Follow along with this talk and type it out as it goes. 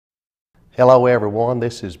Hello everyone,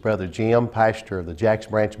 this is Brother Jim, pastor of the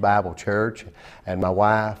Jackson Branch Bible Church, and my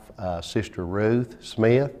wife, Sister Ruth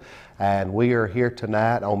Smith, and we are here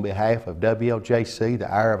tonight on behalf of WLJC, the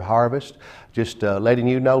Hour of Harvest, just letting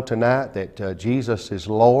you know tonight that Jesus is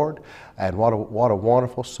Lord, and what a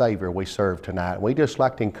wonderful Savior we serve tonight. We just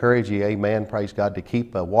like to encourage you, amen, praise God, to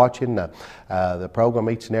keep watching the program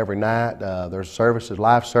each and every night. There's services,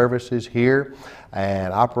 live services here,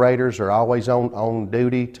 and operators are always on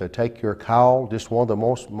duty to take your call. Just one of the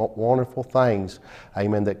most wonderful things,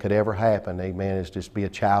 amen, that could ever happen, amen, is just be a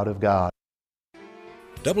child of God.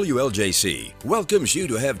 WLJC welcomes you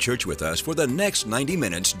to have church with us for the next 90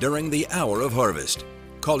 minutes during the Hour of Harvest.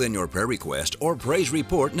 Call in your prayer request or praise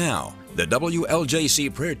report now. The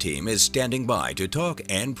WLJC prayer team is standing by to talk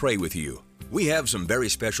and pray with you. We have some very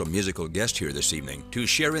special musical guests here this evening to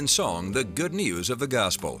share in song the good news of the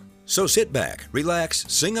gospel. So sit back, relax,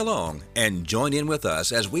 sing along, and join in with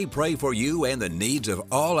us as we pray for you and the needs of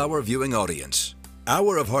all our viewing audience.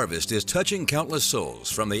 Hour of Harvest is touching countless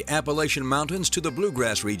souls from the Appalachian Mountains to the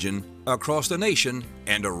Bluegrass region, across the nation,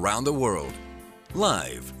 and around the world.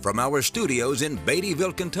 Live from our studios in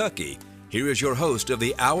Beattyville, Kentucky, here is your host of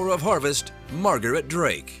the Hour of Harvest, Margaret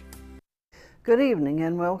Drake. Good evening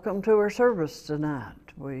and welcome to our service tonight.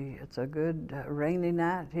 It's a good rainy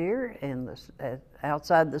night here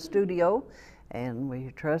outside the studio, and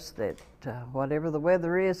we trust that whatever the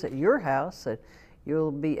weather is at your house, that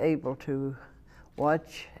you'll be able to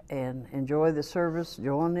watch and enjoy the service,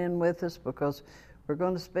 join in with us, because we're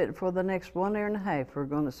going to spend, for the next 1 hour and a half, we're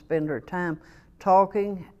going to spend our time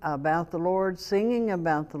talking about the Lord, singing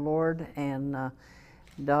about the Lord, and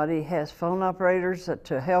Dottie has phone operators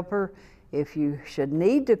to help her. If you should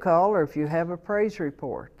need to call, or if you have a praise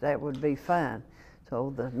report, that would be fine.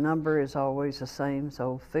 So the number is always the same,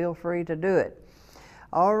 so feel free to do it.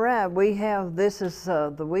 All right, this is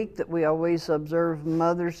the week that we always observe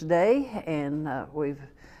Mother's Day, and we've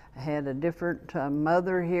had a different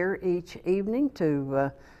mother here each evening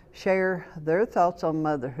to share their thoughts on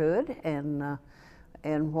motherhood and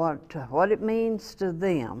what it means to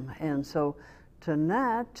them. And so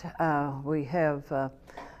tonight we have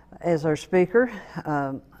as our speaker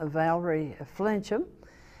Valerie Flincham,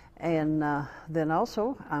 and then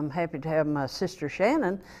also I'm happy to have my sister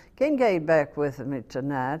Shannon Kincaid back with me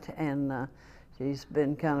tonight, and she's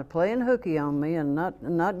been kind of playing hooky on me and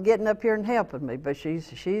not getting up here and helping me, but she's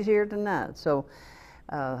here tonight. So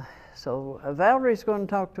Valerie's going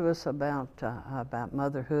to talk to us about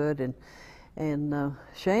motherhood, and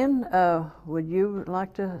Shan, would you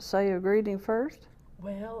like to say a greeting first?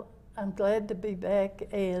 Well, I'm glad to be back,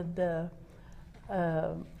 and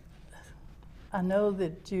I know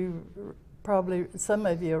that you probably, some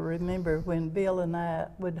of you remember when Bill and I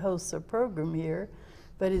would host a program here,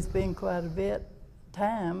 but it's been quite a bit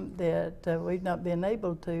time that we've not been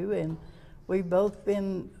able to, and we've both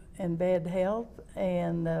been in bad health,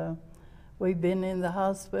 and we've been in the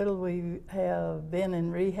hospital, we have been in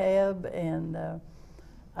rehab, and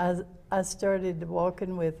I started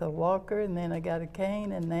walking with a walker, and then I got a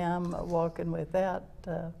cane, and now I'm walking without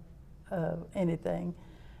anything.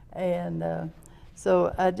 And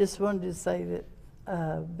so I just wanted to say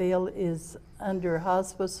that Bill is under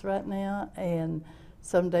hospice right now, and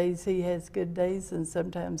some days he has good days, and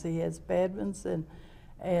sometimes he has bad ones, and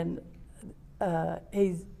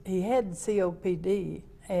he had COPD,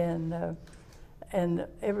 and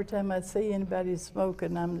every time I see anybody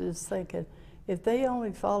smoking, I'm just thinking, if they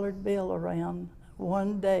only followed Bill around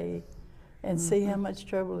one day and see how much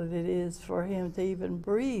trouble it is for him to even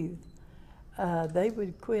breathe, they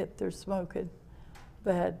would quit their smoking.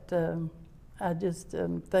 But I just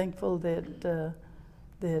am thankful that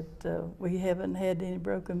we haven't had any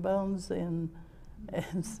broken bones, and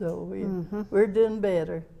so we're doing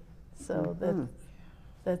better. So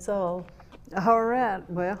that's all. All right.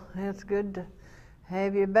 Well, it's good to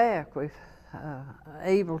have you back. We've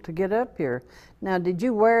able to get up here. Now, did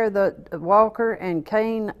you wear the walker and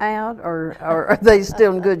cane out, or are they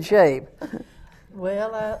still in good shape?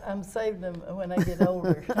 Well, I'm saving them when I get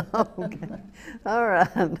older. Okay. All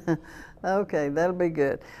right. Okay, that'll be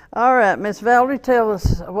good. All right, Miss Valerie, tell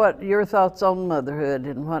us what your thoughts on motherhood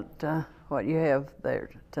and what you have there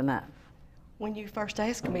tonight. When you first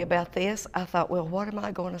asked me about this, I thought, well, what am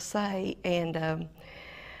I going to say? And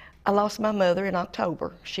I lost my mother in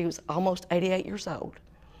October. She was almost 88 years old.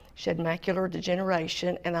 She had macular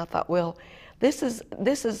degeneration, and I thought, well, this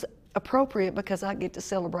is appropriate because I get to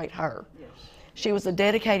celebrate her. Yes. She was a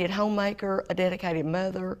dedicated homemaker, a dedicated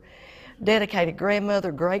mother, dedicated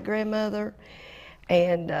grandmother, great-grandmother,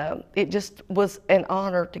 and it just was an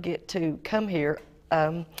honor to get to come here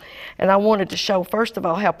and I wanted to show, first of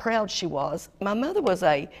all, how proud she was. My mother was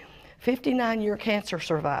a 59-year cancer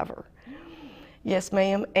survivor. Yes,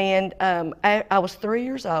 ma'am. And I was 3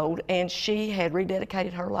 years old, and she had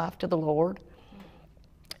rededicated her life to the Lord,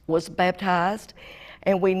 was baptized,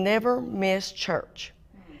 and we never missed church.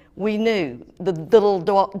 We knew, the little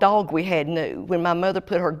dog we had knew. When my mother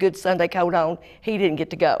put her good Sunday coat on, he didn't get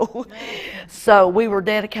to go. So we were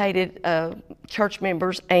dedicated church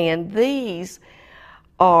members, and these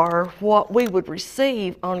are what we would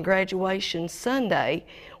receive on graduation Sunday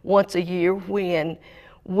once a year, when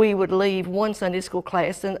we would leave one Sunday school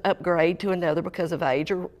class and upgrade to another because of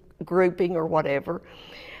age or grouping or whatever.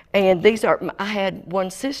 And these are, I had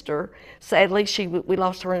one sister, sadly we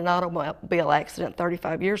lost her in an automobile accident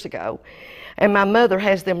 35 years ago, and my mother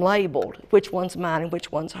has them labeled, which one's mine and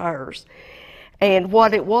which one's hers. And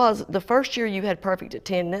what it was, the first year you had perfect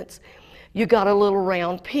attendance, you got a little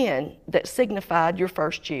round pin that signified your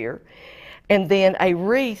first year, and then a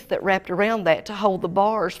wreath that wrapped around that to hold the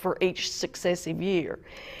bars for each successive year.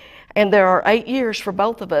 And there are 8 years for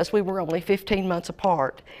both of us. We were only 15 months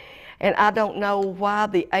apart. And I don't know why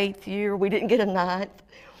the 8th year we didn't get a 9th.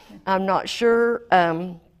 I'm not sure,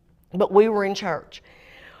 but we were in church.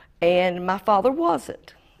 And my father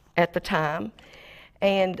wasn't at the time.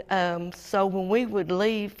 And so when we would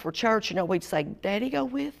leave for church, you know, we'd say, "Daddy, go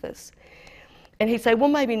with us." And he'd say, "Well,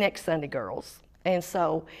 maybe next Sunday, girls." And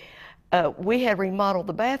so we had remodeled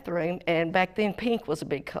the bathroom, and back then pink was a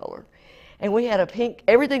big color. And we had a pink,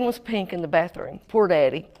 everything was pink in the bathroom, poor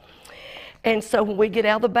Daddy. And so when we get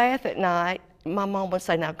out of the bath at night, my mom would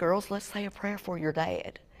say, "Now girls, let's say a prayer for your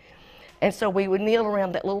dad." And so we would kneel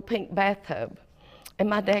around that little pink bathtub, and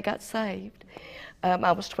my dad got saved.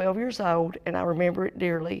 I was 12 years old, and I remember it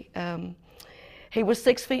dearly. He was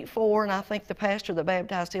 6'4", and I think the pastor that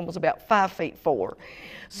baptized him was about 5'4".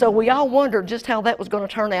 So we all wondered just how that was going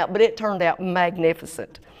to turn out, but it turned out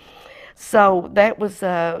magnificent. So that was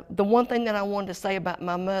the one thing that I wanted to say about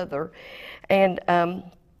my mother. And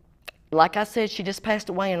like I said, she just passed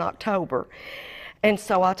away in October. And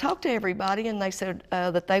so I talked to everybody, and they said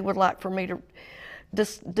that they would like for me to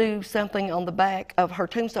just do something on the back of her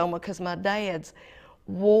tombstone, because my dad's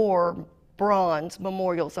wore bronze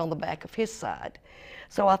memorials on the back of his side.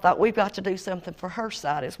 So I thought, we've got to do something for her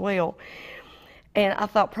side as well. And I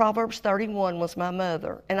thought Proverbs 31 was my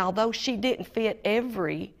mother. And although she didn't fit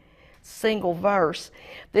every single verse,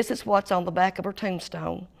 this is what's on the back of her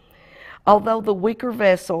tombstone. "Although the weaker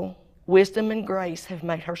vessel, wisdom and grace have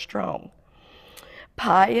made her strong.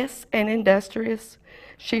 Pious and industrious,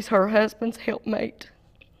 she's her husband's helpmate."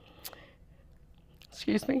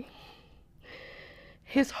 Excuse me.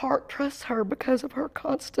 "His heart trusts her because of her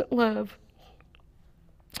constant love.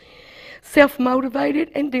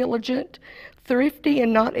 Self-motivated and diligent, thrifty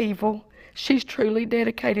and not evil, she's truly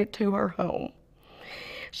dedicated to her home.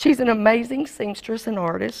 She's an amazing seamstress and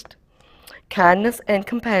artist. Kindness and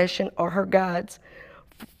compassion are her guides.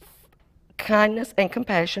 Kindness and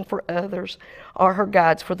compassion for others are her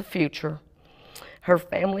guides for the future. Her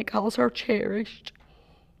family calls her cherished.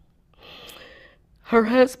 Her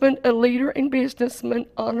husband, a leader and businessman,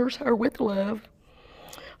 honors her with love.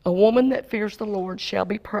 A woman that fears the Lord shall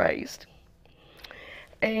be praised."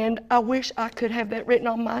 And I wish I could have that written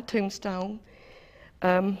on my tombstone,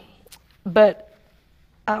 but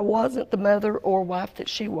I wasn't the mother or wife that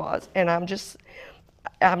she was, and I'm just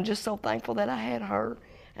so thankful that I had her.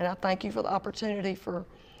 And I thank you for the opportunity for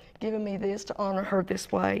giving me this to honor her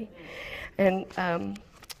this way. And I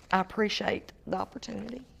appreciate the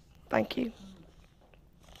opportunity. Thank you.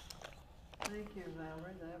 Thank you,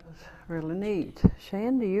 Valerie. That was really neat.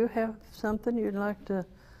 Shan, do you have something you'd like to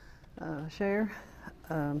share?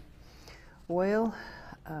 Well,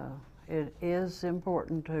 it is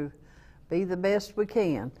important to be the best we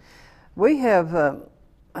can. We have a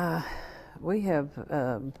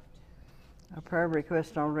prayer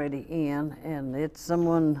request already in, and it's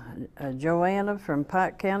someone, Joanna from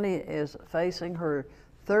Pike County, is facing her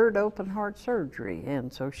 3rd open heart surgery,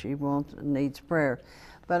 and so she needs prayer.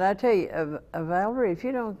 But I tell you, Valerie, if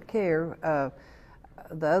you don't care,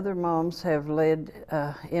 the other moms have led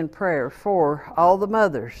in prayer for all the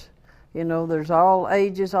mothers. You know, there's all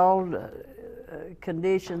ages, all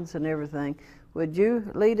conditions and everything. Would you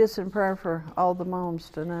lead us in prayer for all the moms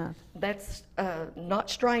tonight? That's not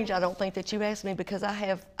strange, I don't think, that you asked me, because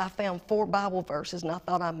I found 4 Bible verses, and I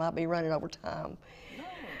thought I might be running over time. No.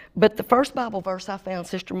 But the first Bible verse I found,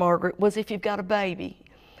 Sister Margaret, was if you've got a baby,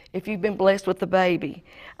 if you've been blessed with a baby,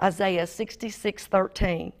 Isaiah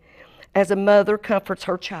 66:13. "As a mother comforts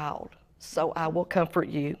her child, so I will comfort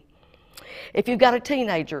you." If you've got a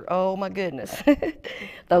teenager, oh my goodness,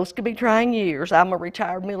 those could be trying years. I'm a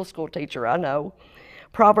retired middle school teacher, I know.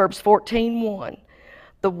 Proverbs 14:1,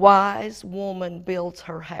 the wise woman builds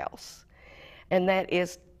her house. And that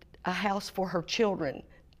is a house for her children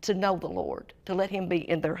to know the Lord, to let him be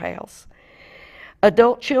in their house.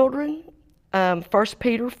 Adult children, 1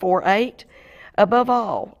 Peter 4:8, above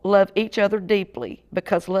all, love each other deeply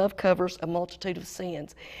because love covers a multitude of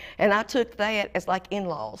sins. And I took that as like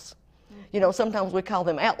in-laws. You know, sometimes we call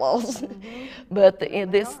them outlaws, but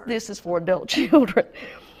this is for adult children.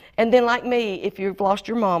 And then like me, if you've lost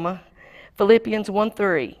your mama, Philippians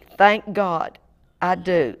 1:3, thank God, I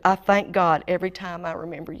do. I thank God every time I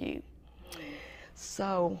remember you.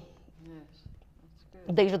 So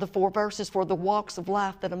these are the 4 verses for the walks of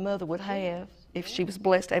life that a mother would have if she was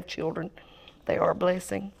blessed to have children. They are a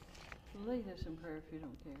blessing. Lead us in prayer if you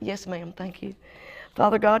don't care. Yes, ma'am. Thank you.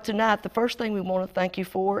 Father God, tonight the first thing we want to thank you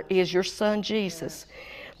for is your son Jesus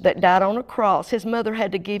that died on a cross. His mother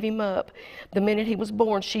had to give him up. The minute he was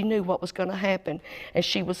born, she knew what was going to happen. And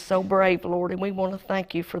she was so brave, Lord, and we want to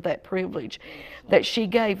thank you for that privilege that she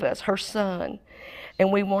gave us, her son.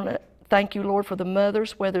 And we want to thank you, Lord, for the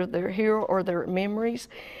mothers, whether they're here or their memories.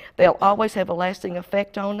 They'll always have a lasting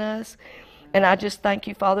effect on us. And I just thank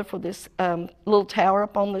you, Father, for this little tower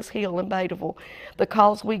up on this hill in Betaville. The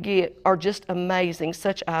calls we get are just amazing,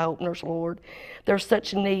 such eye-openers, Lord. There's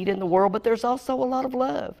such need in the world, but there's also a lot of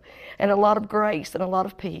love and a lot of grace and a lot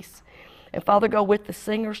of peace. And Father, go with the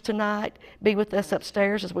singers tonight. Be with us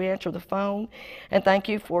upstairs as we answer the phone. And thank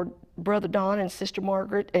you for Brother Don and Sister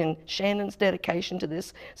Margaret and Shannon's dedication to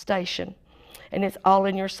this station. And it's all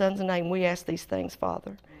in your son's name we ask these things,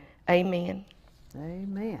 Father. Amen.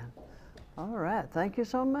 Amen. All right, thank you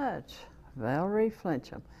so much, Valerie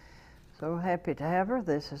Flincham. So happy to have her.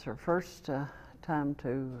 This is her first time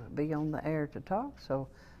to be on the air to talk, so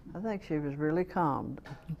I think she was really calm.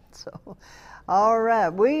 So, all right,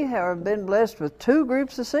 we have been blessed with 2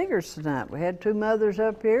 groups of singers tonight. We had 2 mothers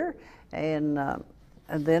up here, and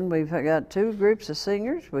then we've got 2 groups of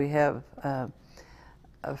singers. We have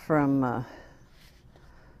from,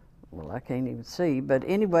 well, I can't even see, but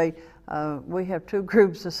anyway, we have 2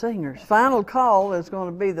 groups of singers. Final Call is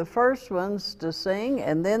going to be the first ones to sing,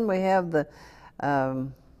 and then we have the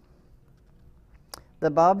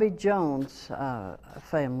Bobby Jones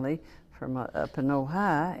family from up in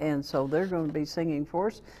Ohio, and so they're going to be singing for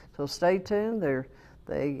us. So stay tuned.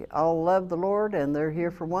 They all love the Lord, and they're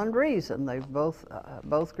here for one reason. They've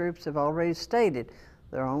both groups have already stated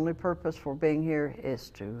their only purpose for being here is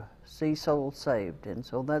to see souls saved, and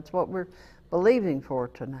so that's what we're believing for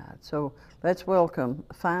tonight. So let's welcome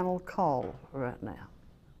Final Call right now.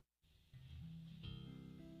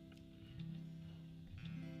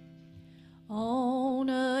 On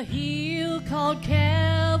a hill called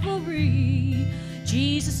Calvary,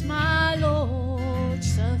 Jesus my Lord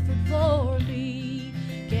suffered for me,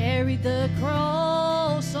 carried the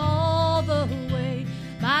cross all the way,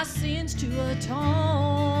 my sins to atone.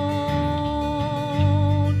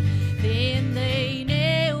 Then they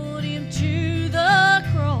nailed him to the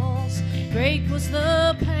cross, great was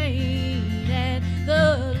the pain and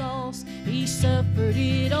the loss, he suffered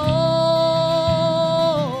it all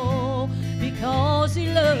because he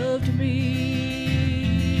loved me.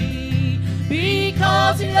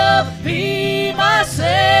 Because he loved me, my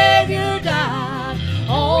Savior died,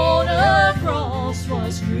 on a cross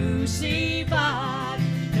was crucified.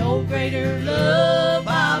 No greater love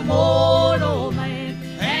by mortal man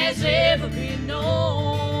has ever been known.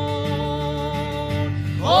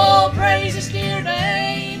 Oh, praise his dear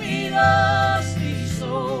name, he loves me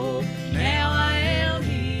so. Now I am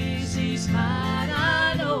his, he's mine,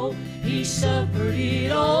 I know. He suffered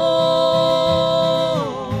it all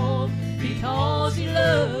because he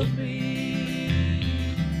loved me.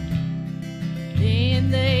 Then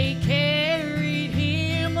they carried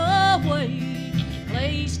him away,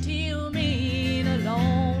 placed him in a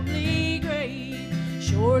lonely grave.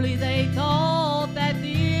 Surely they thought that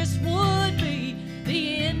this would be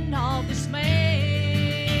the end of this man.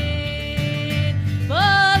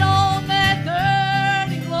 But on that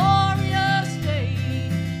third and glorious day,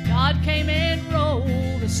 God came and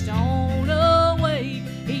rolled the stone away.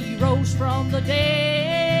 He rose from the dead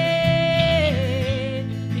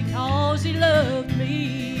because he loved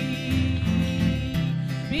me.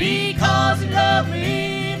 Because he loved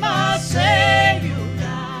me, my Savior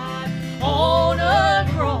died, on a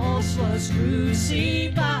cross was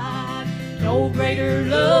crucified. No greater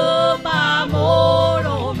love by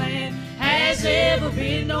mortal man has ever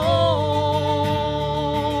been known.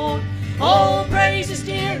 Oh, praise his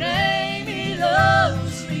dear name, he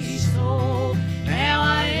loves me so. Now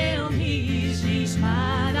I am his,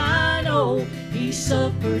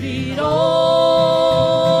 suffered it all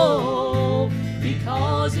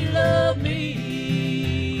because He loved me.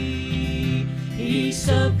 He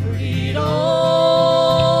suffered it all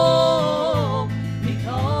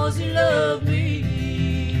because He loved me.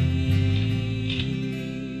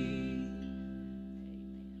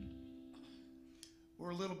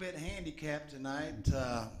 We're a little bit handicapped tonight.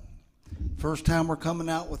 First time we're coming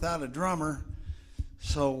out without a drummer,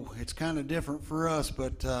 so it's kind of different for us,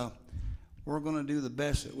 but we're going to do the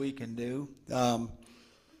best that we can do.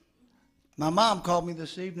 My mom called me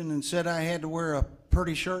this evening and said I had to wear a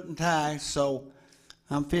pretty shirt and tie, so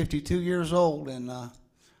I'm 52 years old, and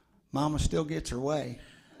Mama still gets her way.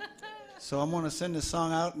 So I'm going to send this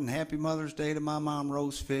song out, and Happy Mother's Day to my mom,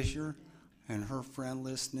 Rose Fisher, and her friend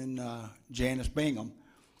listening, Janice Bingham,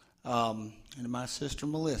 and to my sister,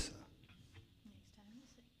 Melissa.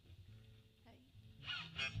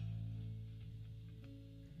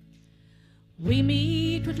 We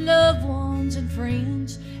meet with loved ones and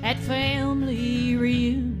friends at family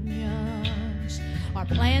reunions. Our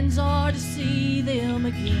plans are to see them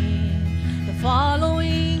again the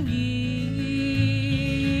following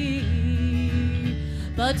year.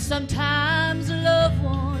 But sometimes a loved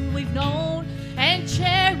one we've known and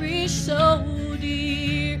cherished so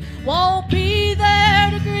dear won't be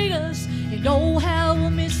there to greet us, and oh how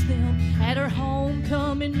we'll miss them at our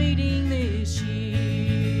homecoming meeting this year.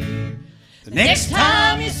 The next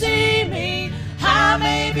time you see me, I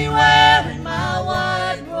may be wearing my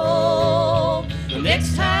white robe. The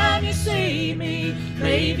next time you see me,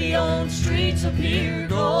 maybe on streets of pure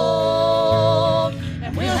gold.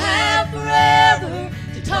 And we'll have forever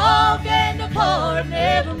to talk and to part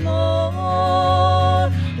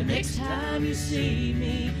nevermore. The next time you see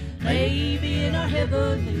me, maybe in our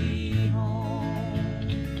heavenly home.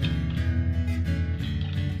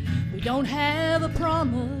 We don't have a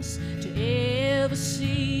promise to ever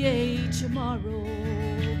see a tomorrow,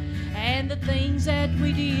 and the things that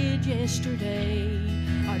we did yesterday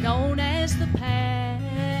are known as the past.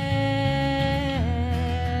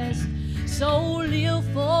 So live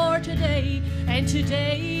for today, and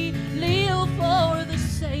today live for the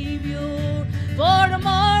Savior, for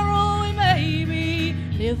tomorrow we may be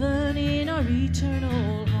living in our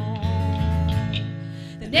eternal home.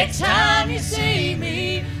 The next time you see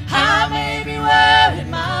me, I may be wearing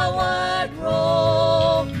my white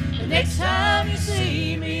robe. The next time you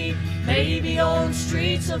see me, maybe on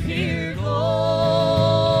streets of pure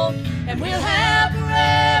gold. And we'll have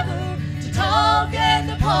forever to talk and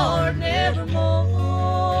to part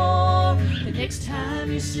nevermore. The next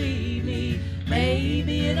time you see me,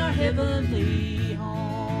 maybe in our heavenly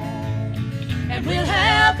home. And we'll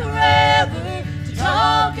have forever to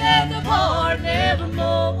talk and to part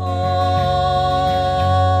nevermore.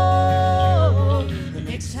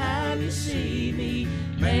 Time you see me,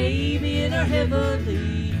 maybe in our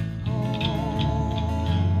heavenly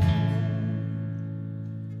home.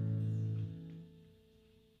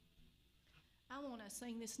 I want to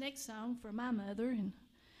sing this next song for my mother and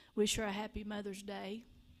wish her a happy Mother's Day.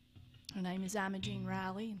 Her name is Imogene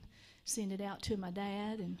Riley, and send it out to my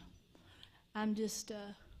dad. And I'm just,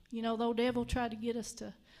 you know, the old devil tried to get us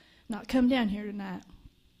to not come down here tonight.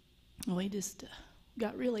 Well, he just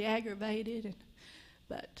got really aggravated,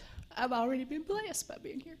 but I've already been blessed by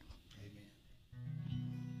being here. Amen.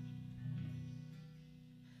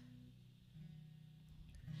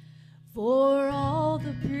 For all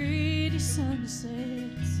the pretty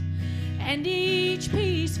sunsets and each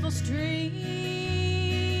peaceful stream,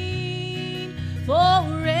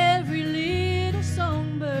 for every little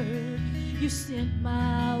songbird you sent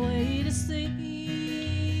my way to sing,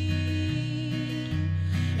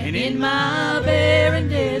 and in my barren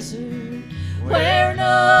desert where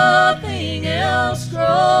nothing else grows,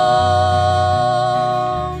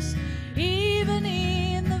 even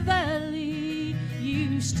in the valley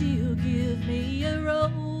you still give me a rose.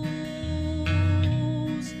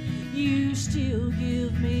 You still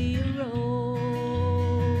give me a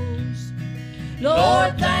rose.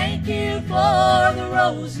 Lord, thank you for the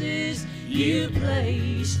roses you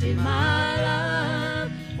placed in my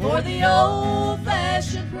life, for the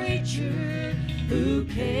old-fashioned preacher who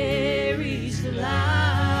carries the light,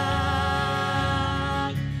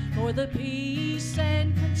 for the peace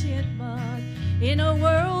and contentment in a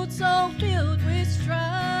world so filled with strife.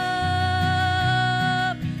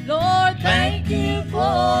 Lord, thank you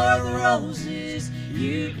for the roses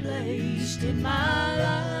you placed in my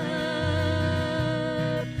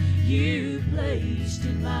life. You placed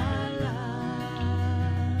in my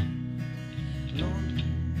life, Lord.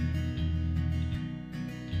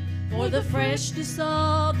 For the freshness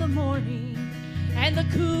of the morning and the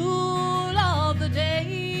cool of the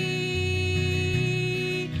day,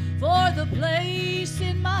 for the place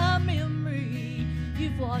in my memory.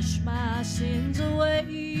 You've washed my sins away.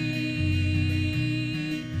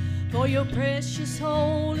 For your precious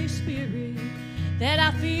Holy Spirit that I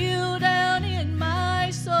feel down in my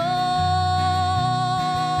soul,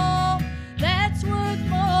 that's worth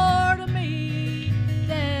more to me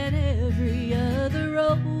than every other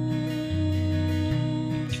rose,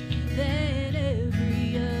 than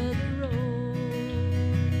every other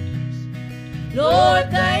rose. Lord,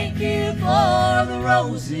 thank you for the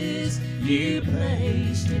roses you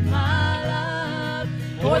placed in my life,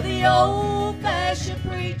 for the old-fashioned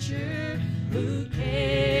preacher who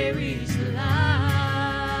carries the light,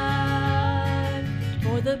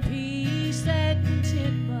 for the peace and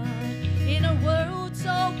contentment in a world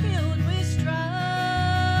so filled with strife.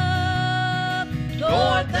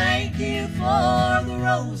 Lord, thank you for the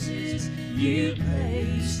roses you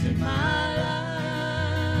placed in my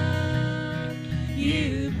life,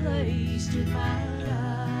 you placed in my life.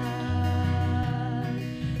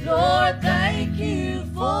 Lord, thank you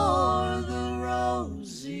for the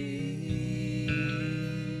roses.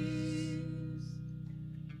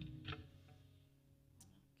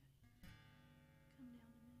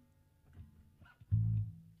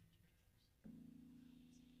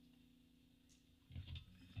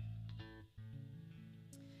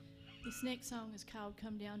 This next song is called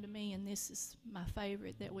Come Down to Me, and this is my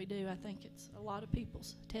favorite that we do. I think it's a lot of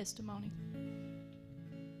people's testimony.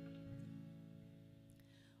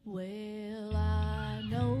 Well, I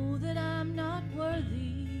know that I'm not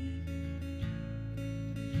worthy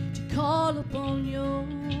to call upon your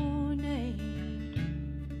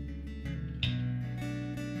name,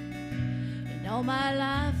 and all my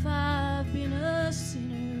life I've been a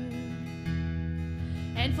sinner,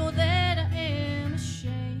 and for that I am ashamed.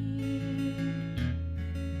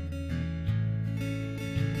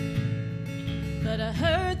 But I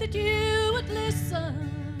heard that you would listen,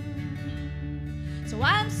 so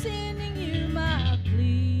I'm sending you my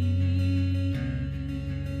plea.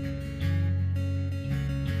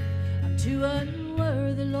 I'm too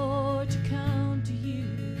unworthy, Lord, to come to you.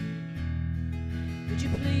 Would you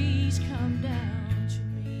please come down to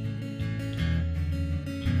me?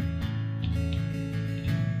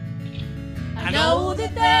 I know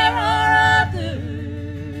that there are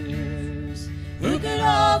others who could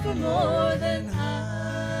offer more than I.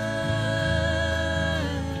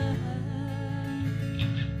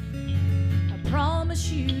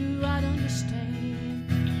 Promise you I'd understand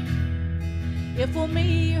if for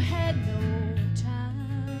me you had no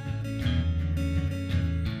time.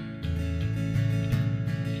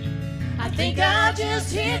 I think I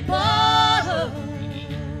just hit bottom,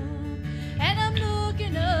 and I'm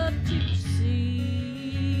looking up to see.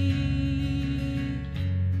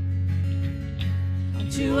 I'm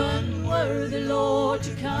too unworthy, Lord,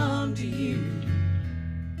 to come to you.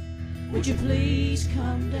 Would you please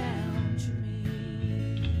come down?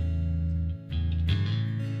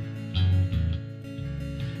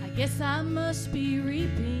 Guess I must be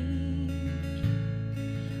reaping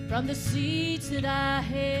from the seeds that I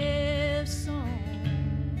have sown.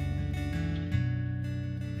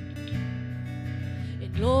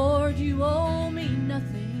 And Lord, you owe me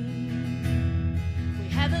nothing. We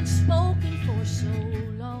haven't spoken for so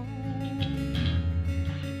long.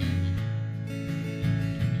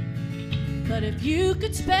 But if you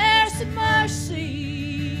could spare some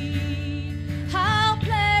mercy, I'll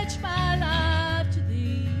pledge my life.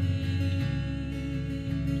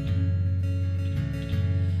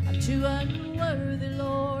 Too unworthy,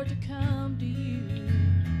 Lord, to come to you.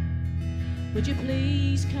 Would you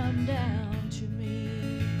please come down to me?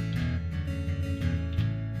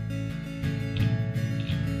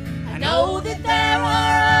 I know that there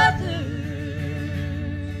are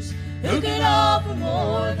others who could offer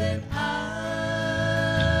more than I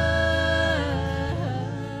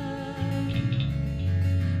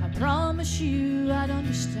promise you I'd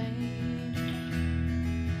understand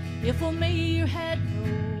if for me you had no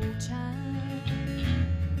time.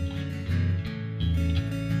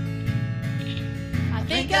 I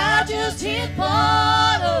think I just hit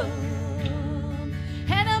bottom,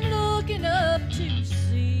 and I'm looking up to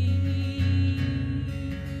see.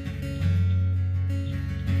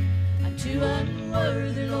 I'm too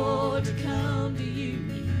unworthy, Lord, to come to you.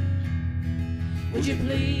 Would you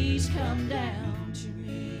please come down to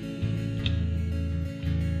me?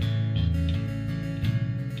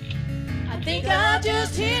 I think I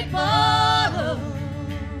just hit bottom,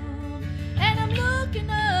 and I'm looking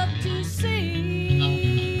up to see.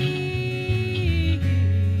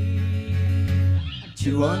 I'm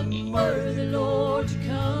too unworthy, Lord, to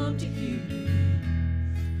come to you.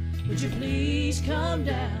 would you please come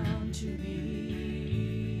down to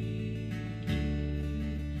me?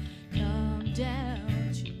 Come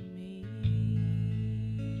down to me.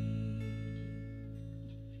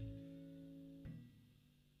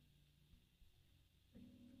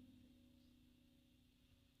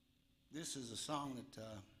 This is a song that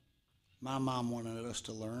my mom wanted us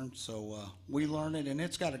to learn, so we learned it, and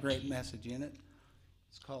it's got a great message in it.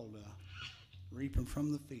 It's called Reaping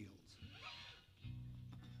from the Fields.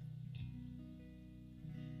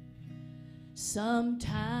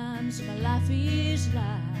 Sometimes my life is like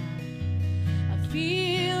a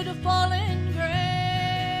field of fallen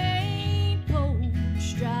grain,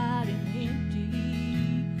 post dried and empty,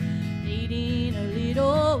 needing a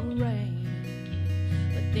little rain.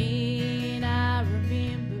 But then I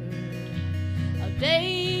remember of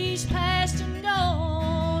days past and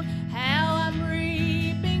gone, how I'm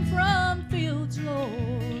reaping from fields,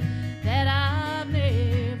 Lord, that I've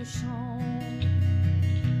never sown.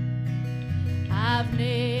 I've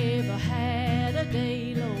never had a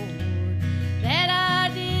day, Lord, that I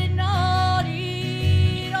did not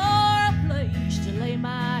eat, or a place to lay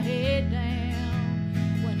my head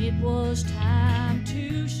down when it was time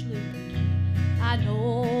to sleep. I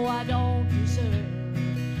know I don't deserve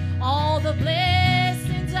all the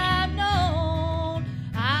blessings I've known.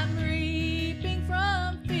 I'm reaping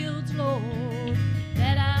from fields, Lord,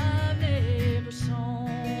 that I've never sown.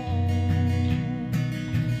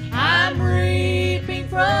 I'm reaping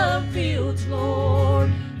from fields,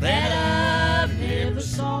 Lord, that I've never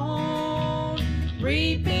sown.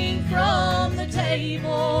 Reaping from the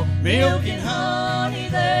table, milk and honey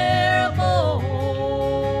there above.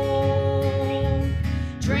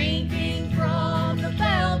 Drinking from the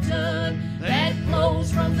fountain that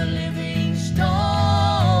flows from the living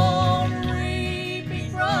stone.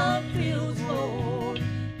 Reaping from fields, Lord,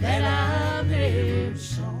 that I've never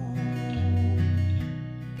sown.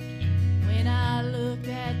 When I look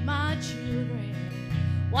at my children,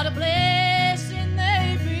 what a blessing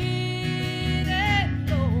they've been. And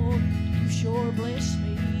Lord, you sure bless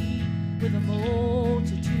me with a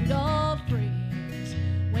multitude of friends.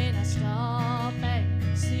 When I stop and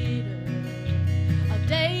consider of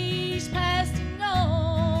days past and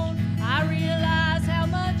gone, I realize how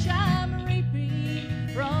much I'm reaping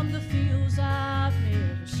from the fields I've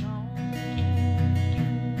never sown.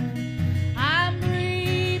 I'm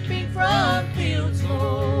reaping from fields,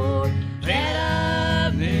 Lord, that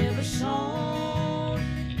I've never sown.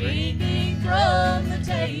 Drinking from the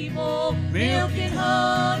table, milk and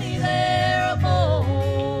honey there above.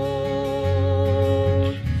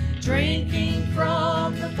 Drinking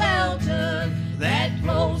from the fountain that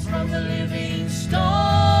flows from the living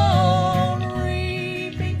stone.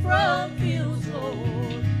 Reaping from fields,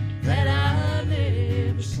 Lord, that I've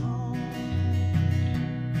never sown.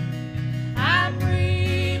 I'm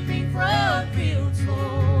reaping from fields,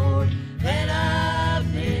 Lord, that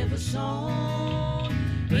I've never sown.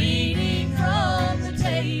 Eating from the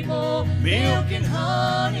table, milk and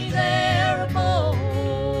honey there above.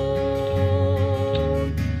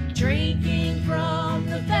 Drinking from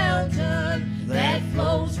the fountain that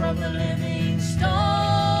flows from the living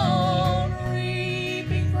stone.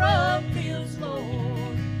 Reaping from fields,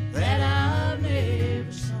 Lord, that I've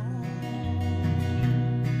never sown.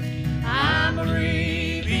 I'm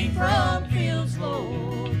reaping from fields,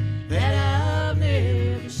 Lord, that I've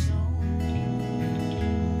never sown.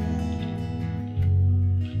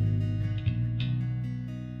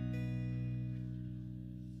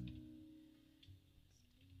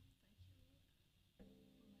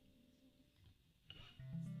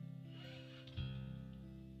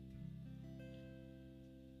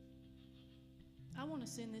 I want to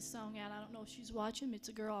send this song out. I don't know if she's watching. It's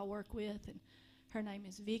a girl I work with, and her name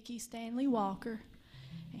is Vicki Stanley Walker,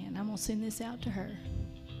 and I'm going to send this out to her.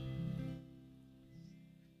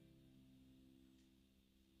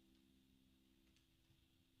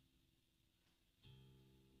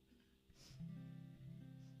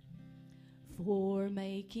 For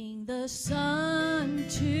making the sun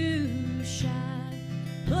to shine,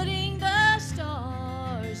 putting the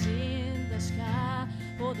stars in the sky,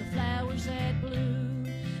 for the flowers that bloom,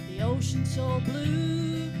 the ocean so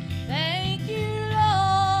blue. Thank you, Lord,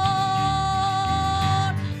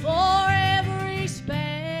 for every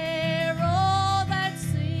sparrow that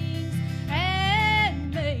sings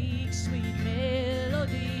and makes sweet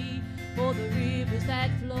melody, for the rivers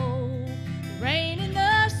that flow, the rain and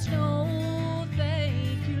the snow.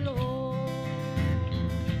 Thank you, Lord.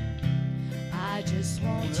 I just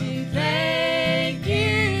want to thank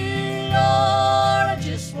you, Lord. I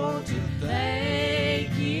just want to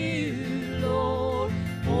thank you, Lord,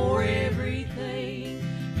 for everything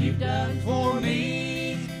you've done.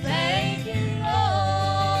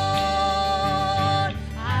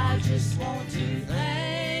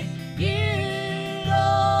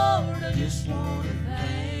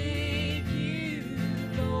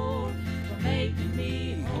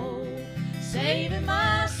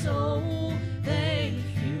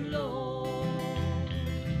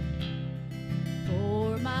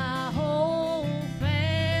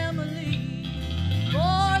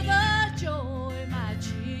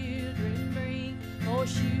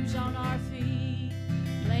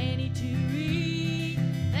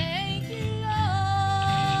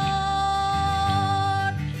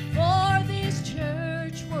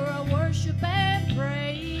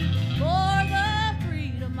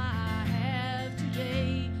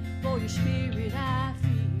 Spirit I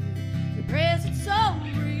feel, your presence so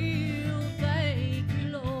real. Thank you,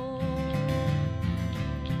 Lord.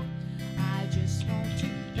 I just want to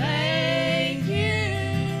thank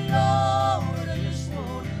you, Lord. I just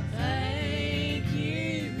want to thank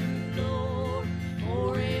you, Lord,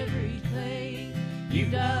 for everything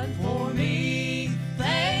you've done for me.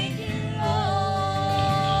 Thank you, Lord.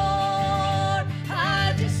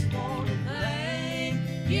 I just want to thank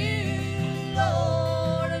you,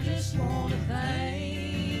 Lord. I just want to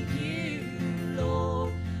thank you,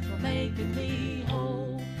 Lord, for making me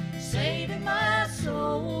whole, saving my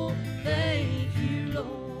soul. Thank you,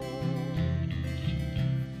 Lord,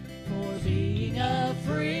 for being a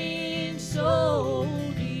friend so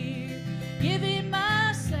dear, giving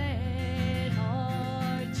my sad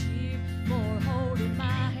heart cheer, for holding my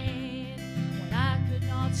hand when I could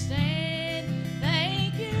not stand.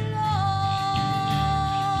 Thank you, Lord,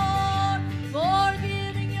 for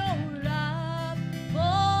giving your life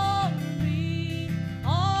for me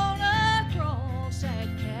on a cross at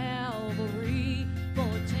Calvary, for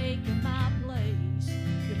taking my place,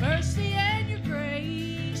 your mercy and your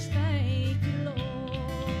grace. Thank you,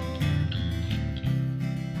 Lord.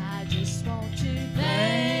 I just want to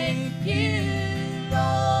thank you,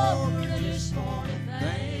 Lord. I just want to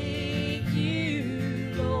thank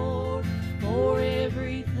you, Lord, for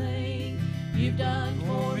everything you've done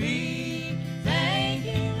for me. Thank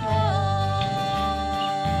you, Lord.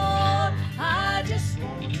 I just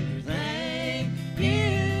want to thank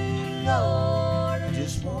you, Lord. I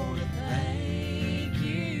just want to thank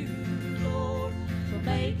you, Lord, for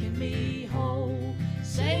making me whole,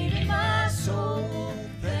 saving my soul.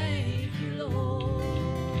 Thank you, Lord,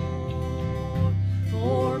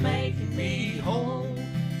 for making me whole,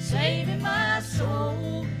 saving my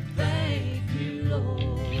soul. Thank you, Lord.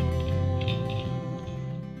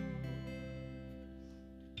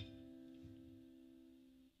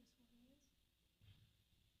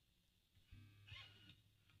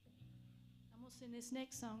 I'm gonna sing this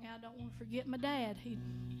next song. I don't want to forget my dad. He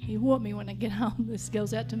want me when I get home. This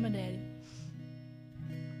goes out to my daddy.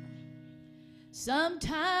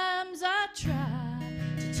 Sometimes I try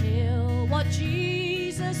to tell what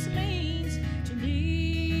Jesus means to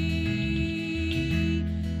me,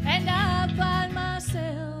 and I find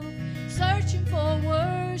myself searching for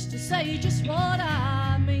words to say just what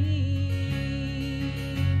I mean.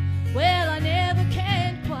 Well, I never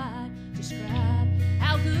can quite describe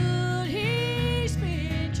how good He's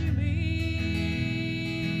been to me,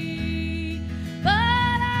 but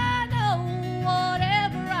I know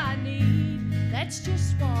whatever I need, that's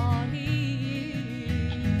just what He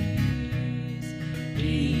is.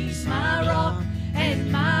 He's my rock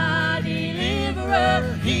and my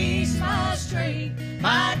deliverer. He's my strength,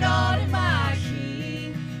 my God and my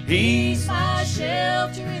King. He's my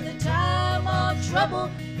shelter in the time of trouble.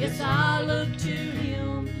 Yes, I look to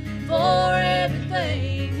Him for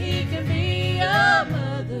everything. He can be a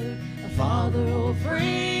mother, a father, or a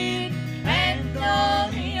friend, and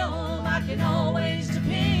on Him I can always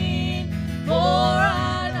depend. For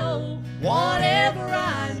I know whatever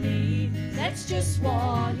I need, that's just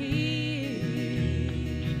what He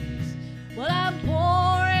is. Well, I'm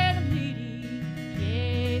poor and I'm needy,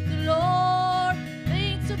 yet the Lord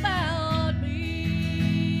thinks about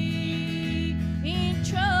me. In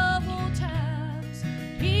troubled times,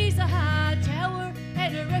 He's a high tower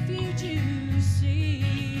and a refuge you see.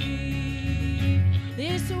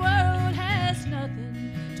 This world has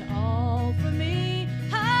nothing to offer me.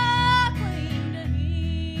 I cling to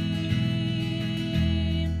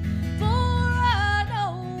Him, for I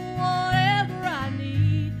know whatever I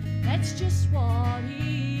need, that's just what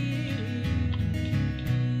He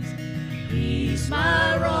is. He's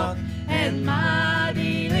my rock and my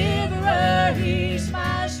deliverer. He's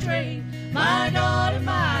my strength, my God and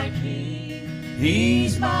my King.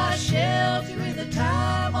 He's my shelter in the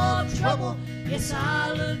time of trouble. Yes,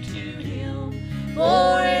 I look to Him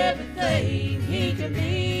for everything. He can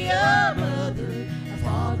be a mother, a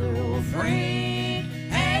father, or a friend,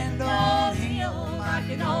 and on Him I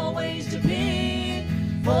can always depend.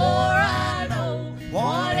 For I know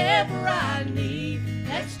whatever I need,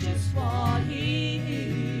 that's just what He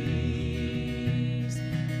is.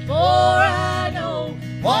 For I know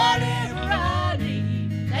whatever I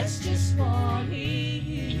need, that's just what He is.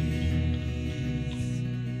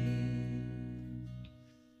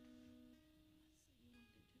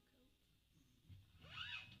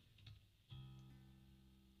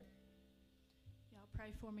 Y'all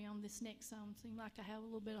pray for me on this next song. Seems like I have a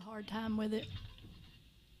little bit of a hard time with it.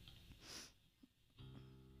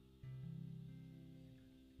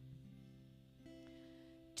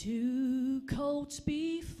 Two coats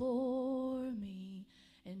before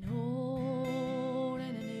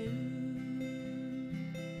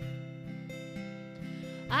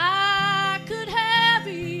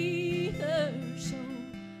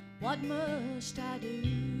what must I do?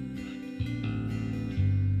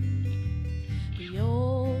 The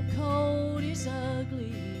old coat is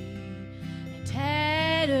ugly and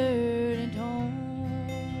tattered and torn.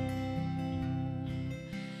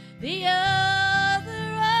 The other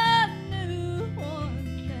a new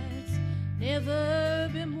one that's never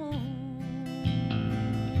been worn.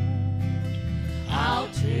 I'll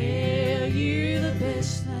tell you the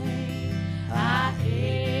best thing I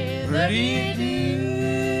ever did do.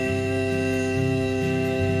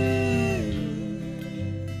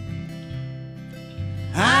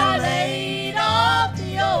 I laid off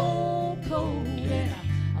the old coat and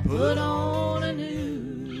I put on a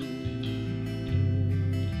new.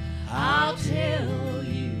 I'll tell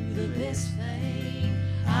you the best thing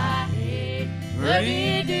I ever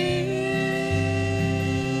did do.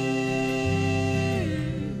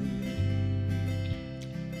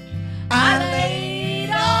 I laid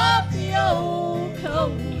off the old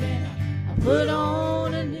coat and I put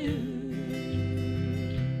on a new.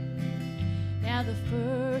 Now the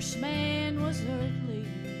first man was earthly,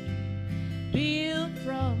 built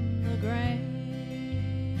from the ground.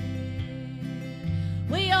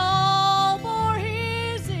 We all bore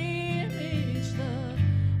his image, the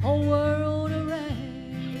whole world around.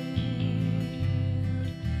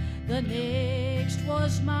 The next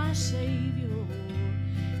was my Savior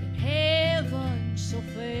in heaven so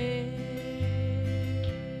fair.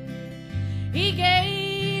 He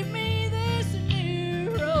gave me this new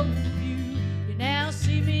robe you now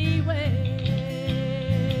see me wear.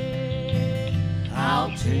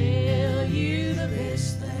 I'll tell you the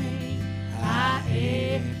best thing I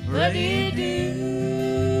ever did do.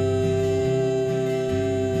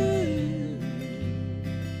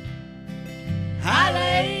 I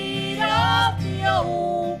laid off the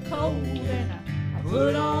old coat and I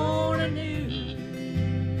put on a new.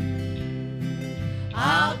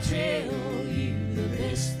 I'll tell you the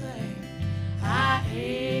best thing I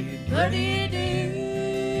ever did do.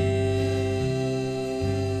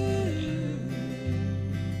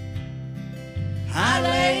 I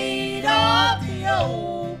laid off the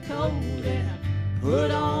old coat and I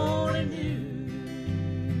put on a new.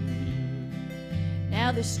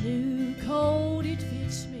 Now this new coat, it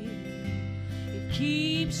fits me, it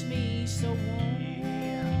keeps me so warm.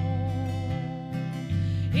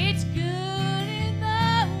 It's good in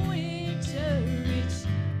the winter, it's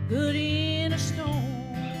good in a storm.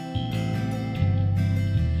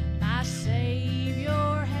 My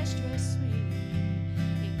Savior has dressed me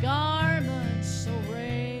in garments so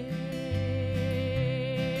rare.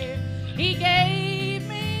 He gave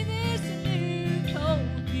me this new coat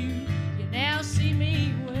you now see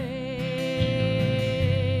me wear.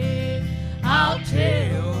 I'll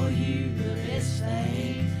tell you the best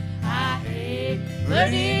thing I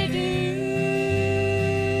ever did do.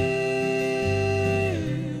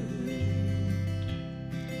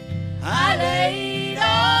 I laid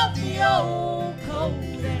off the old coat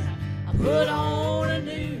and I put on a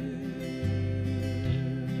new.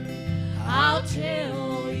 I'll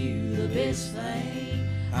tell you the best thing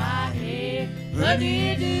I ever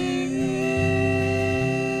did do.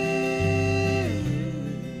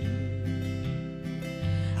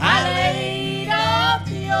 I laid off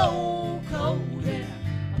the old coat and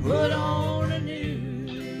I put on a new.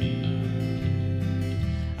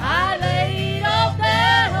 I laid off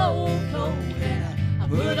that old coat and I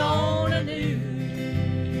put on a new.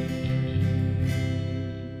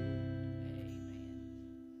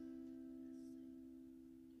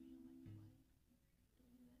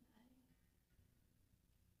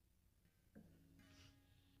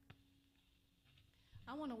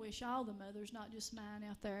 I want to wish all the mothers, not just mine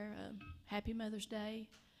out there, happy Mother's Day.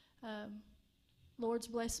 Lord's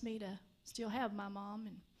blessed me to still have my mom,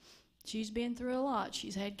 and she's been through a lot.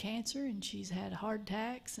 She's had cancer and she's had heart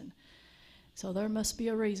attacks, and so there must be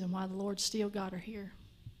a reason why the Lord still got her here.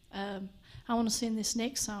 I want to send this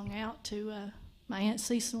next song out to my Aunt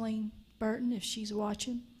Ceceline Burton if she's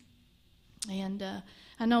watching. And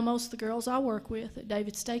I know most of the girls I work with at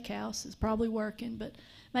David's Steakhouse is probably working, but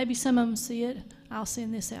maybe some of them see it. I'll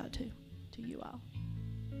send this out to you all.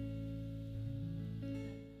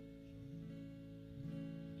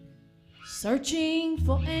 Searching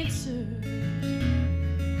for answers,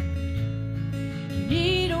 you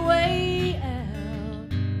need a way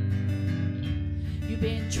out. You've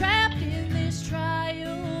been trapped in this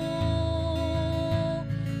trial,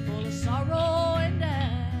 full of sorrow and doubt.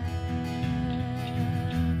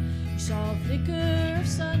 You saw a flicker of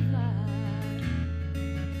sunlight,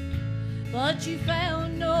 but you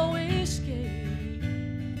found no escape.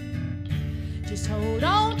 Just hold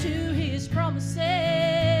on to His promises.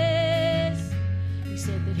 He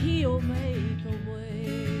said that He'll make a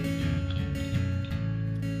way.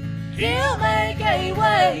 He'll make a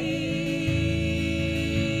way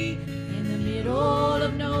in the middle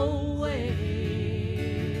of nowhere.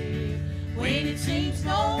 When it seems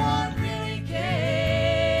no one really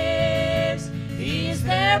cares, He is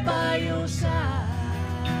there by your side.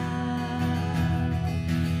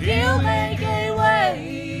 He'll make a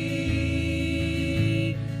way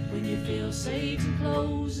when you feel Satan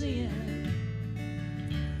close in.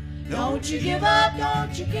 Don't you give up,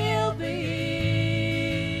 don't you give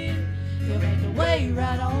in. He'll make a way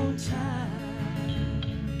right on time.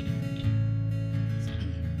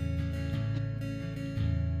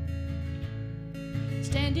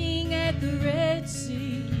 Standing at the Red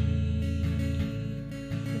Sea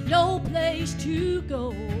with no place to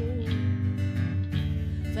go,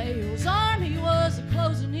 Pharaoh's army was a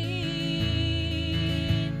closing in.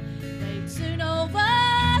 They'd soon overthrow,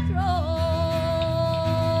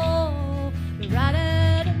 but right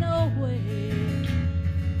out of nowhere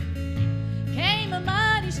came a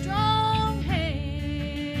mighty strong hand.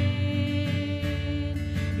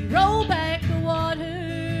 He rolled back the water,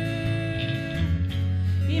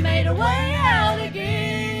 He made a way out again.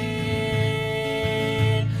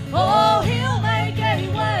 Oh, He'll make a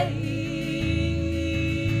way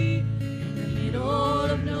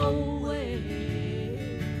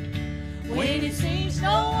when it seems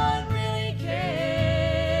no one really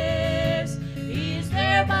cares. He is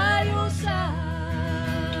there by your side.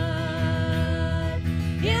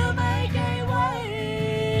 He'll make a way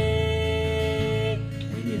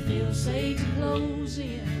when you feel Satan close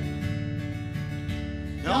in.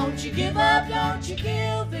 Don't you give up, don't you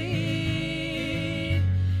give in.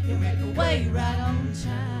 He'll make a way right on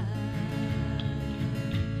time.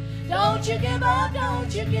 Don't you give up,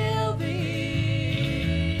 don't you give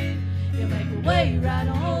in. He'll make a way right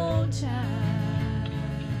on time.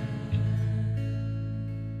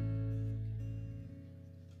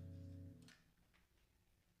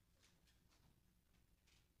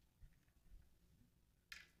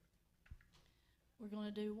 We're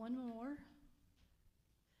going to do one more.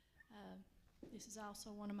 This is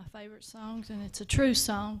also one of my favorite songs, and it's a true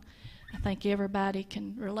song. I think everybody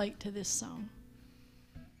can relate to this song.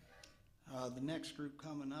 The next group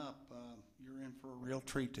coming up, you're in for a real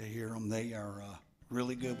treat to hear them. They are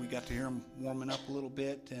really good. We got to hear them warming up a little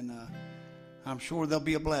bit, and I'm sure they'll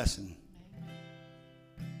be a blessing.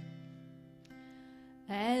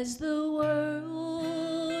 As the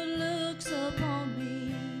world looks upon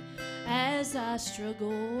me, as I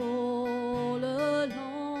struggle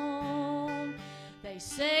alone, they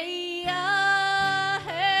say I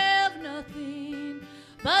have nothing,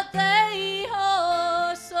 but they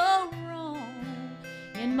are so wrong.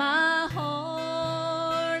 In my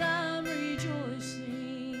heart I'm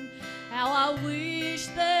rejoicing, how I wish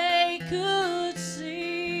they could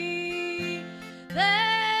see.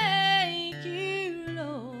 Thank you,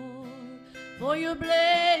 Lord, for your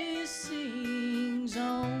blessings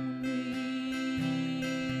on me.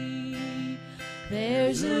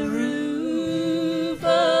 There's a roof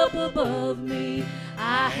up above me,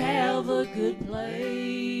 I have a good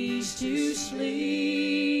place to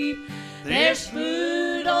sleep. There's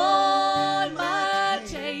food on my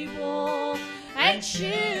table and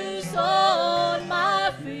shoes on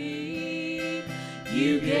my feet.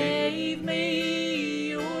 You gave me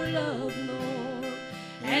your love, Lord,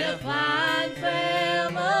 and a fine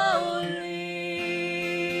family.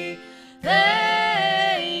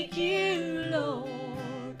 Thank you,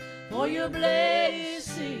 Lord, for your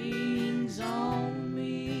blessings on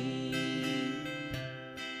me.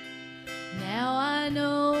 Now I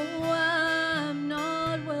know I'm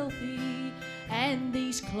not wealthy, and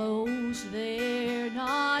these clothes, they're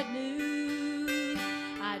not new.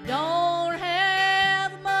 I don't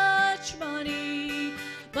have much money,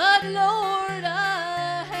 but Lord,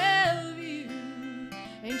 I have you.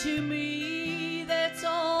 And to me, that's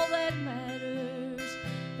all that matters,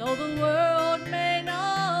 though the world may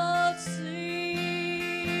not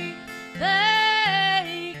see.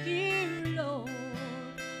 Thank you, Lord,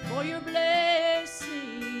 for your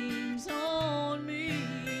blessings on me.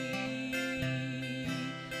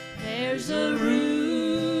 There's a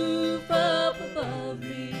roof up above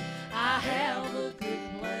me, I have a good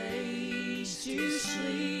place to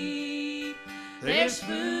sleep. There's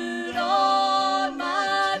food on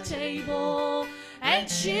my table and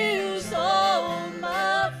shoes on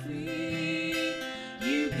my feet.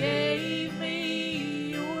 You gave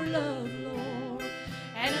me your love, Lord,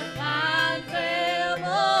 and a fine family.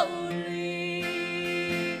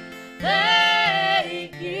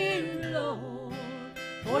 Thank you, Lord,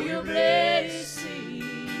 for your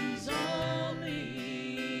blessings on me.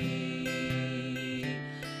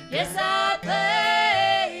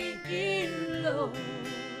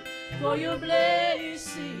 for your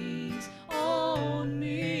blessings on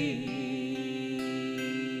me.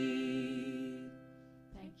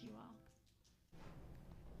 Thank you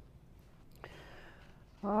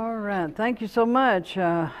all. All right, thank you so much.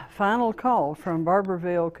 Final call from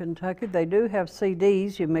Barberville, Kentucky. They do have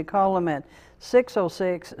CDs. You may call them at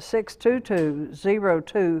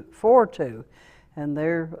 606-622-0242, and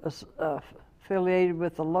they're affiliated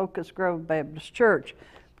with the Locust Grove Baptist Church.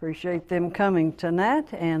 Appreciate them coming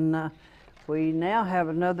tonight, and we now have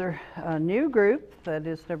another new group that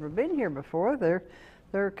has never been here before.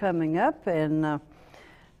 They're coming up, and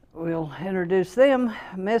we'll introduce them.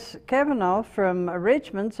 Miss Kavanaugh from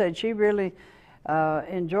Richmond said she really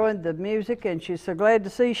enjoyed the music, and she's so glad to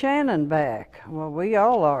see Shannon back. Well, we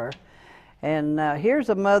all are. And here's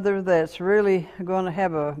a mother that's really going to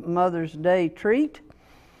have a Mother's Day treat.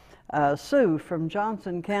 Sue from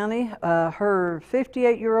Johnson County, her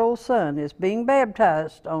 58-year-old son is being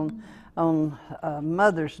baptized on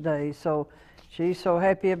Mother's Day, so she's so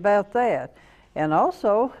happy about that. And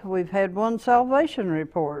also, we've had one salvation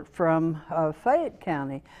report from Fayette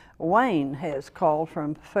County. Wayne has called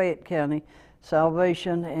from Fayette County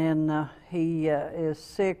Salvation, and he is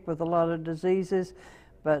sick with a lot of diseases,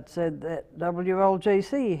 but said that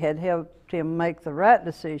WLJC had helped him make the right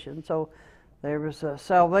decision. So there was a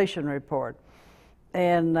salvation report.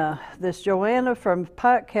 And this Joanna from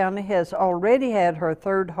Pike County has already had her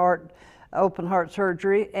third open heart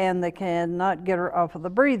surgery, and they cannot get her off of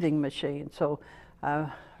the breathing machine. So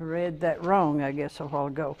I read that wrong, I guess, a while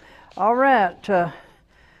ago. All right.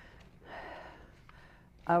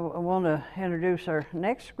 I want to introduce our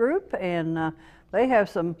next group, and they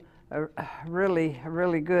have some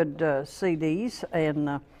really good CDs,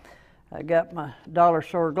 and I got my dollar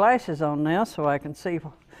store glasses on now so I can see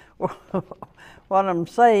what I'm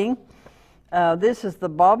saying. This is the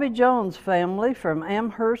Bobby Jones family from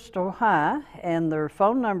Amherst, Ohio, and their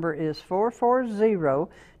phone number is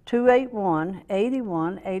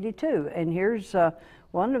 440-281-8182. And here's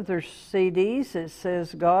one of their CDs. It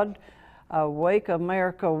says, God Wake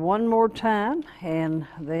America One More Time, and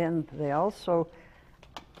then they also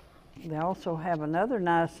have another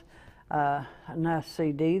nice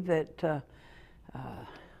CD that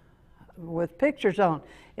with pictures on.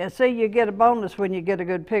 And see, you get a bonus when you get a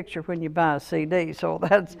good picture when you buy a CD. So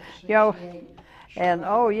that's, you know, and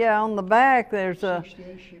oh yeah, on the back there's a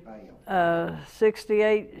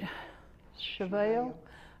 68 Chevelle.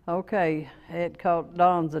 Okay, it caught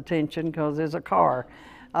Don's attention because there's a car.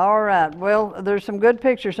 All right, well, there's some good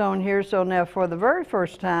pictures on here. So now for the very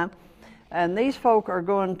first time, and these folk are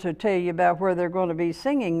going to tell you about where they're going to be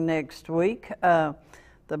singing next week. The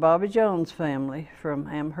Bobby Jones family from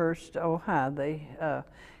Amherst, Ohio.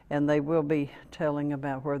 And they will be telling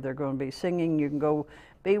about where they're going to be singing. You can go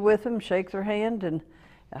be with them, shake their hand, and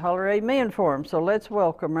holler amen for them. So let's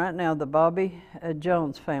welcome right now the Bobby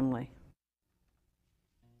Jones family.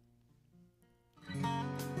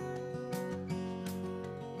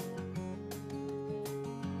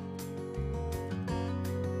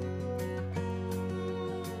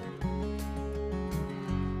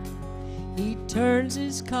 He turns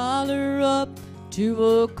his collar up to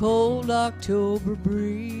a cold October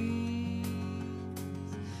breeze.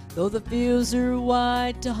 Though the fields are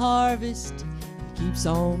white to harvest, he keeps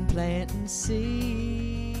on planting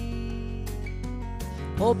seed,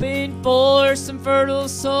 hoping for some fertile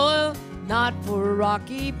soil, not for a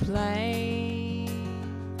rocky plain.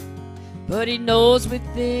 But he knows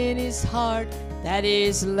within his heart that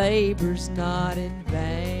his labor's not in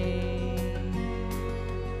vain.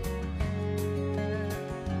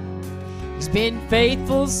 He's been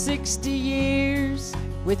faithful 60 years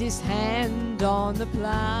with his hand on the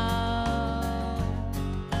plow.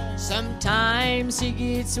 Sometimes he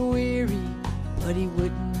gets weary, but he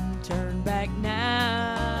wouldn't turn back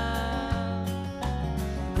now.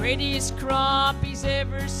 Greatest crop he's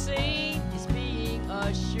ever seen is being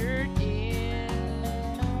ushered in.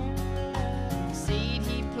 The seed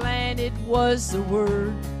he planted was the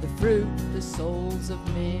word, the fruit, the souls of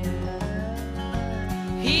men.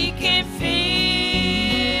 He can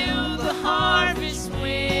feel the harvest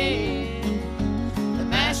wind. The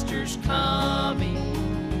master's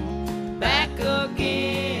coming back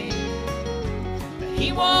again. But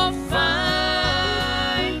he won't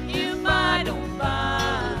find you by don't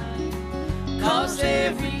buy, 'cause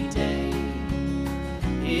every day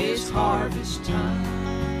is harvest time.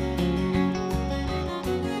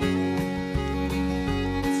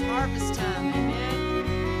 It's harvest time, amen.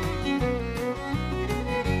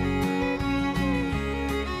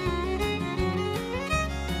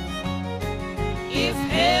 If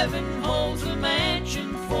heaven holds a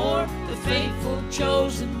mansion for the faithful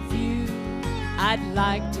chosen few, I'd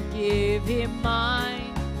like to give him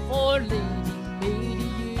mine for leading me to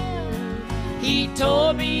you. He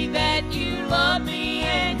told me that you love me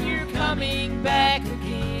and you're coming back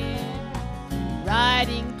again,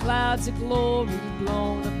 riding clouds of glory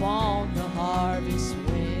blown upon the harvest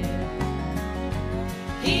wind.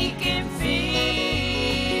 He can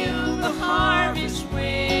feel the harvest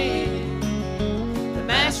wind. The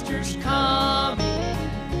Master's coming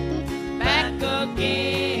back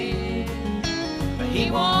again, but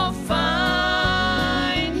he won't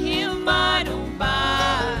find him by no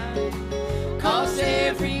by, 'cause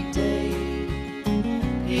every day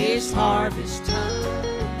is harvest time.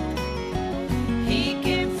 He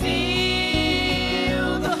can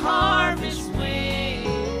feel the harvest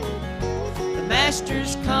wind. The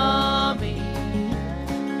Master's coming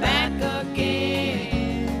back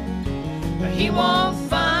again, but he won't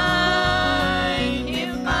find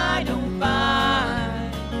him by no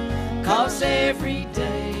by, 'cause every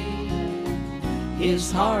day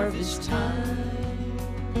is harvest time.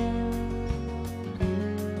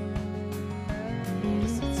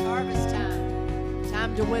 Yes, it's harvest time.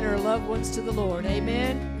 Time to win our loved ones to the Lord.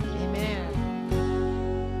 Amen. Amen.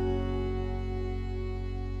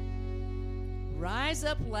 Rise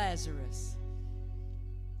up, Lazarus.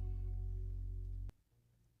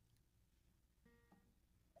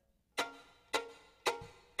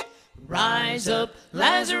 Rise up,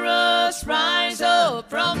 Lazarus, rise up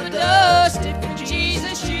from the dust. If in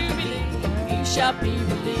Jesus you believe, you shall be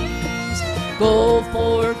released. Go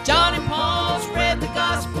forth, John and Paul, spread the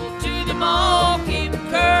gospel to them all. Give them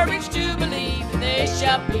courage to believe, and they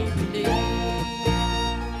shall be released.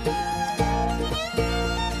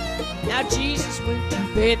 Now Jesus went to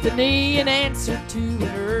Bethany and answered to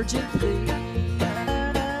an urgent plea.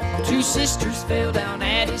 Two sisters fell down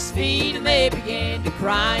at his feet and they began to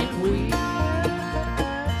cry and weep.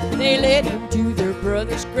 They led him to their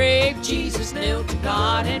brother's grave. Jesus knelt to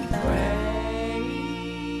God and prayed.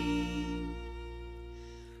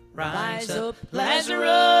 Rise up,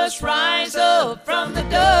 Lazarus, rise up from the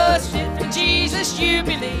dust. If in Jesus you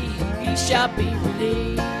believe, you shall be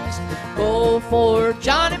released. Go forth,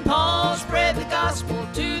 John and Paul, spread the gospel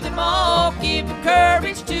to them all. Give them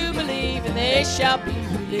courage to believe, and they shall be released.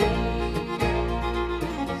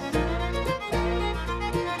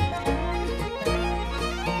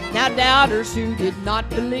 Now doubters who did not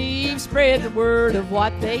believe spread the word of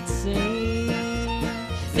what they'd seen.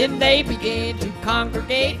 Then they began to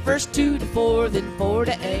congregate, first 2 to 4, then 4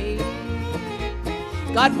 to 8.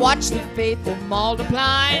 God watched the faithful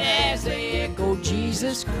multiply as they echoed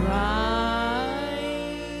Jesus Christ.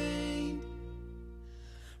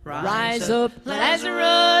 Rise up,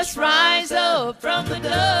 Lazarus, rise up from the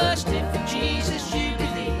dust. If in Jesus you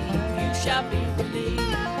believe, you shall be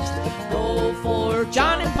released. Go for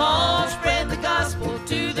John and Paul, spread the gospel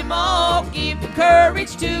to them all. Give them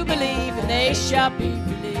courage to believe, and they shall be released.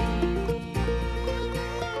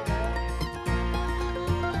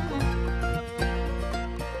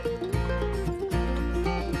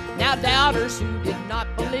 Now doubters who did not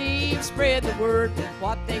believe spread the word of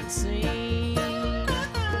what they'd seen.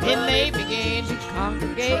 Then they began to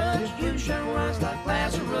congregate. You shall rise like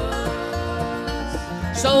Lazarus.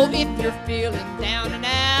 So if you're feeling down and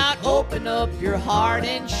out, open up your heart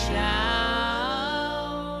and shout.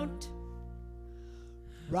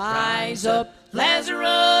 Rise up,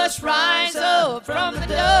 Lazarus, rise up from the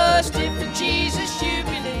dust. If in Jesus you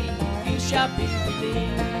believe, you shall be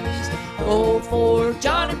released. Go for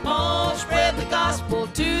John and Paul, spread the gospel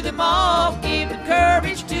to them all. Give them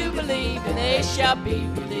courage to believe, and they shall be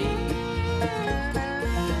released.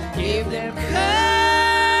 Give them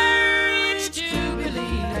courage to believe,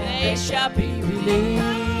 and they shall be released.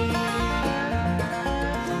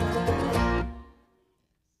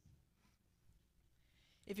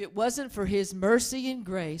 If it wasn't for his mercy and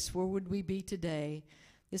grace, where would we be today?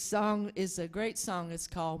 This song is a great song. It's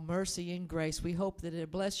called Mercy and Grace. We hope that it'll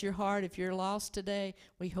bless your heart. If you're lost today,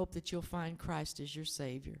 we hope that you'll find Christ as your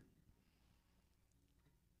Savior.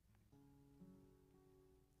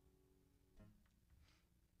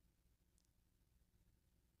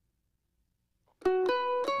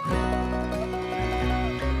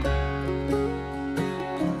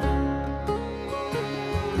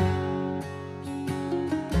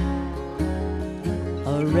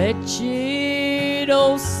 A wretched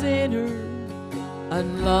old sinner,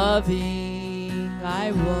 unloving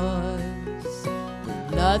I was,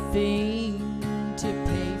 with nothing to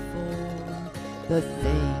pay for the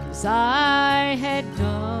things I had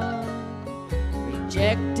done,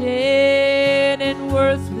 rejected and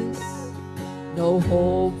worthless, no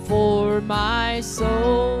hope for my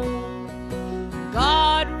soul.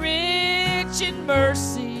 God rich in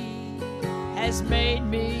mercy has made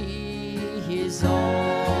me his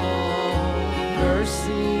own.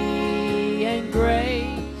 Mercy and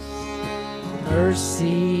grace,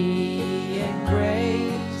 mercy and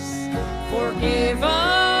grace,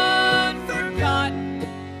 forgiven, forgotten,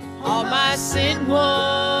 all my sin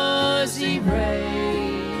was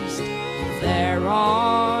erased. There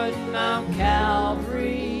on Mount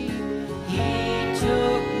Calvary, he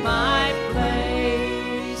took my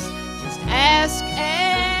place. Just ask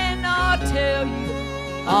and I'll tell you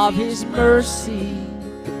of his mercy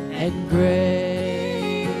and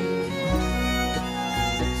grace.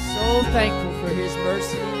 So thankful for his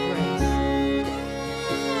mercy and grace.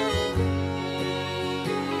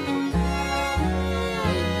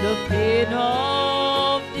 In the pit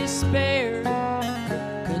of despair,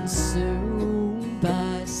 consumed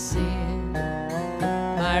by sin,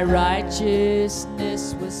 my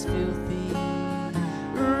righteousness was filthy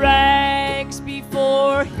rags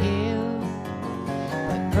before him.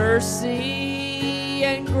 But mercy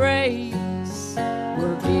and grace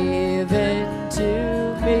were given to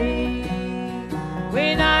me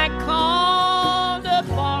when I called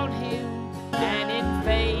upon him, and in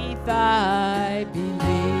faith I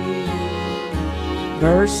believed.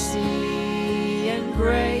 Mercy and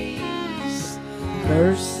grace,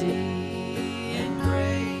 mercy and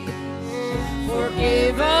grace,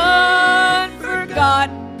 forgiven,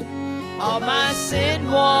 forgotten, all my sin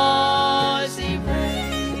was erased.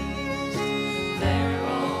 There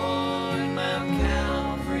on Mount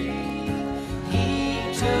Calvary, he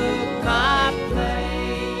took my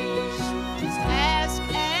place. Just ask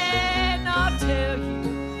and I'll tell you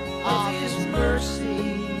of his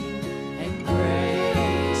mercy and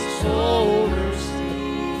grace. Oh, mercy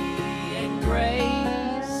and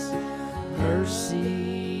grace,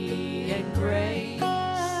 mercy and grace,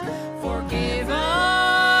 forgiven,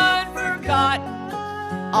 forgotten,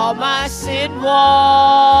 all my sin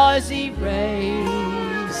was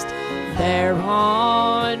erased. There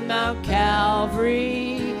on Mount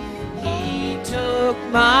Calvary, he took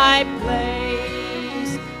my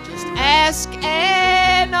place. Just ask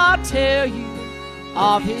and I'll tell you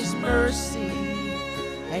of his mercy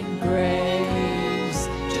and grace.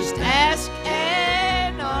 Just ask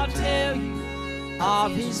and I'll tell you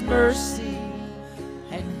of his mercy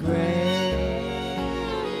and grace.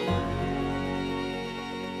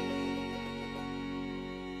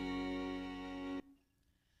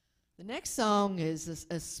 The next song is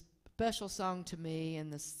a special song to me,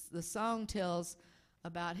 and the song tells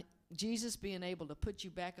about Jesus being able to put you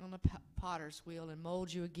back on the potter's wheel and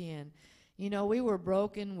mold you again. You know, we were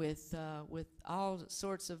broken with all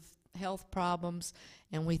sorts of health problems,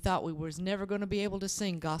 and we thought we was never going to be able to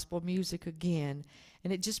sing gospel music again.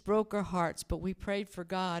 And it just broke our hearts, but we prayed for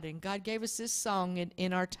God, and God gave us this song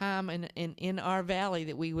in our time and in our valley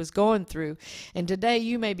that we was going through. And today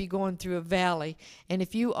you may be going through a valley, and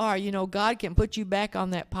if you are, you know, God can put you back on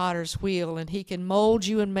that potter's wheel, and he can mold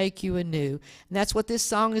you and make you anew. And that's what this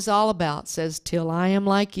song is all about. It says, "Till I am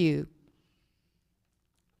like you."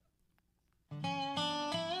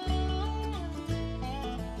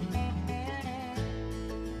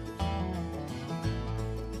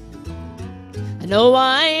 I know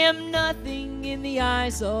I am nothing in the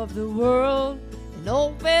eyes of the world, an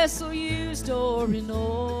old vessel used or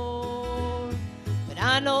ignored. But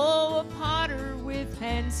I know a potter with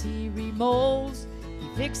hands he remolds. He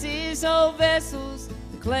fixes old vessels,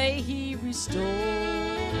 the clay he restores.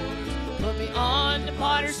 Put me on the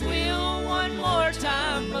potter's wheel one more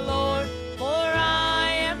time, my Lord, for I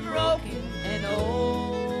am broken and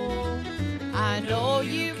old. I know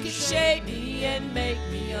you can shape me and make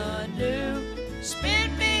me anew.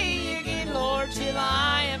 Spin me again, Lord, till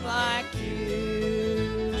I am like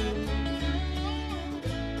you.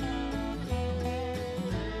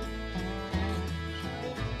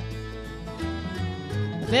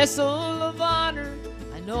 A vessel of honor,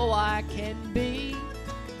 I know I can be,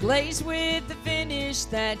 glazed with the finish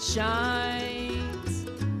that shines.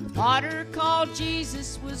 The potter called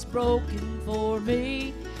Jesus was broken for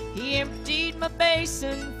me. He emptied my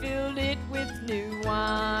basin, filled it with new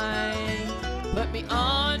wine. Put me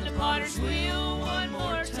on the potter's wheel one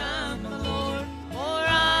more time, my Lord, for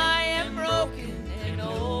I am broken and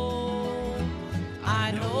old.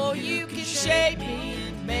 I know you can shape me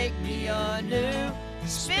and make me anew.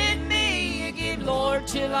 Spin me again, Lord,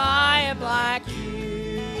 till I am like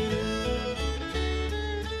you.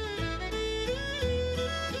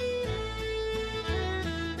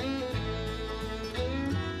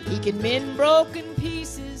 He can mend broken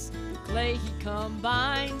pieces, the clay he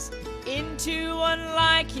combines into one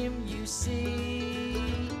like him, you see.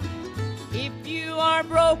 If you are are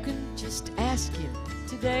broken, just ask Him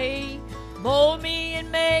today. Mold me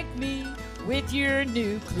and make me with your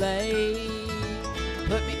new clay.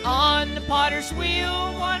 Put me on the potter's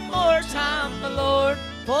wheel one more time, my Lord,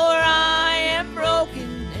 for I am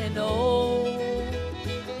broken and old.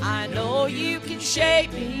 I know you can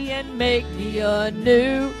shape me and make me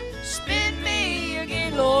anew. Spin me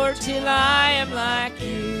again, Lord, till I am like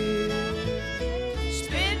you.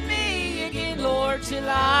 Spin me again, Lord, till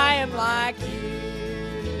I am like you.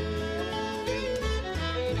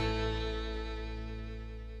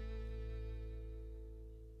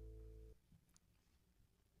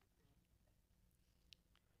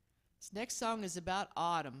 This next song is about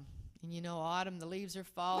autumn. And you know, autumn, the leaves are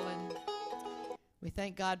falling. We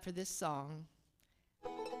thank God for this song.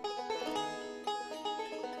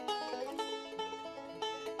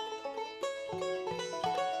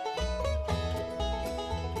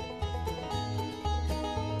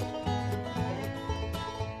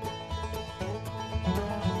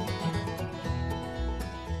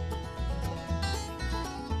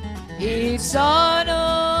 It's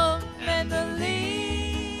autumn and the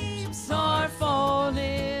leaves are falling.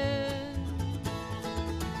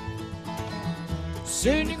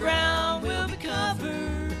 Soon the ground will be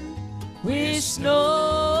covered with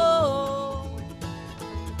snow.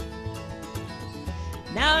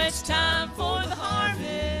 Now it's time for the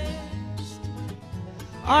harvest.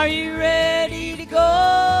 Are you ready to go?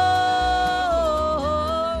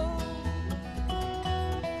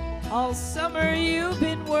 All summer you've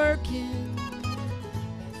been working.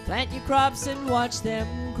 Plant your crops and watch them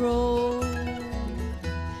grow.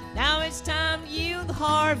 Now it's time to yield the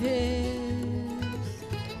harvest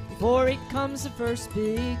before it comes the first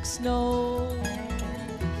big snow.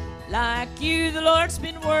 Like you, the Lord's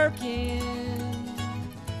been working,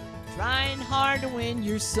 trying hard to win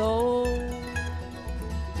your soul.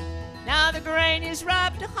 Now the grain is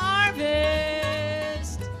ripe to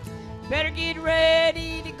harvest. Better get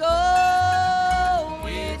ready to go.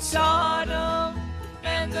 It's autumn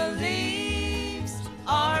and the leaves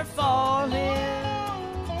are falling.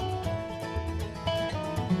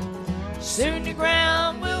 Soon the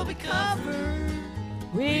ground will be covered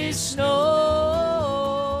with snow.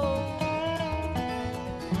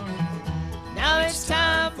 Now it's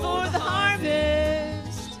time for the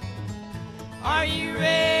harvest. Are you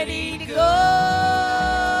ready to go?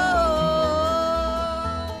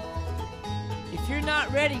 If you're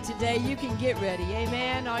not ready today, you can get ready.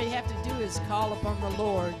 Amen. All you have to do is call upon the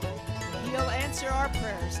Lord. He'll answer our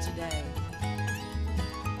prayers today.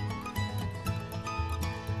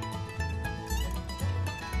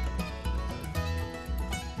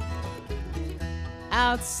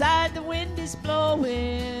 Outside the wind is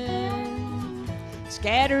blowing,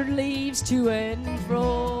 scattered leaves to and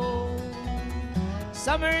fro.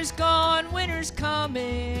 Summer's gone, winter's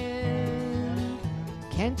coming.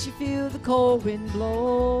 Can't you feel the cold wind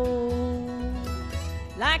blow?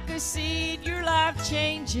 Like a seed, your life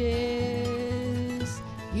changes.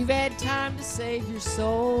 You've had time to save your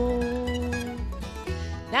soul.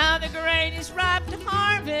 Now the grain is ripe to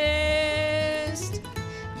harvest.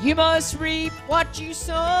 You must reap what you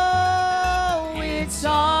sow. It's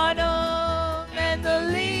autumn and the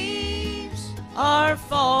leaves are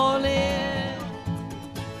falling.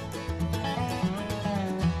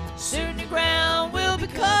 Soon the ground will be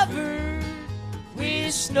covered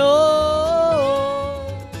with snow.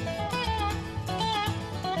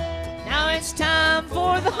 Now it's time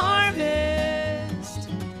for the harvest.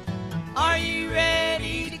 Are you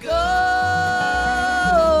ready to go?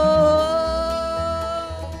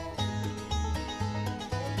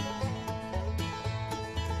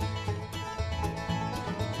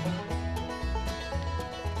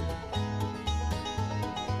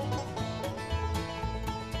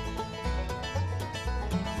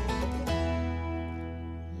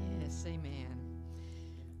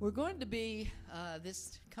 We're going to be,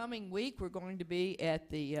 this coming week, we're going to be at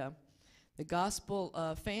the Gospel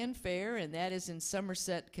Fan Fair, and that is in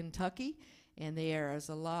Somerset, Kentucky. And there is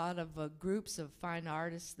a lot of groups of fine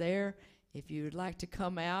artists there. If you would like to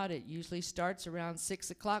come out, it usually starts around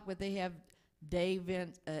 6 o'clock, but they have day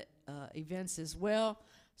events as well.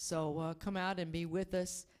 So come out and be with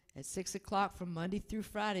us at 6 o'clock from Monday through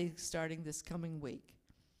Friday, starting this coming week.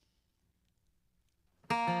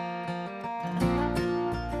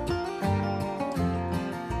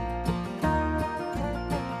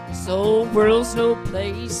 So world's no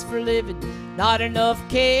place for living. Not enough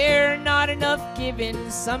care, not enough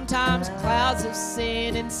giving. Sometimes clouds of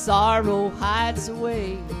sin and sorrow hides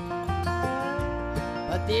away.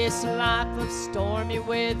 But this life of stormy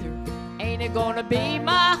weather ain't it gonna be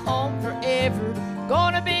my home forever.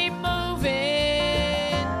 Gonna be moving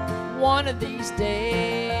one of these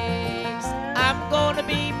days I'm gonna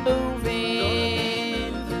be moving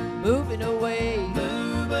away.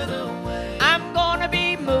 I'm gonna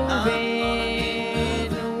be moving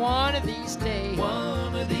one of these days.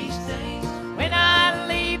 When I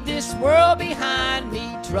leave this world behind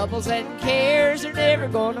me, troubles and cares are never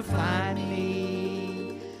gonna find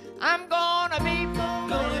me. I'm gonna be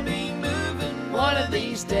moving one of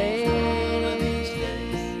these days.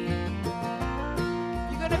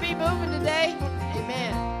 You gonna be moving today?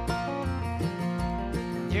 Amen.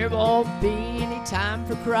 There won't be any time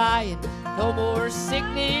for crying, no more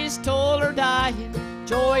sickness, toil, or dying.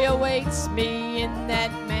 Joy awaits me in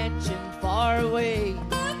that mansion far away.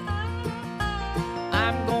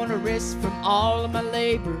 I'm gonna rest from all of my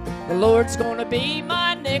labor. The Lord's gonna be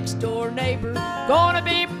my next door neighbor. Gonna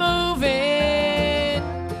be moving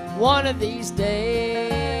one of these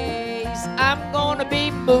days. I'm gonna be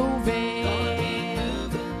moving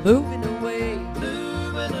away.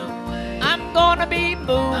 I'm gonna be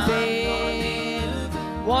moving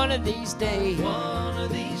one of these days.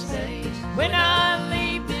 When I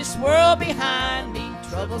leave this world behind me,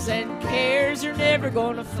 troubles and cares are never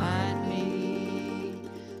gonna find me.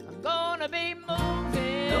 I'm gonna be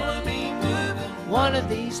moving one of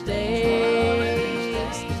these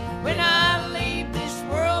days. When I leave this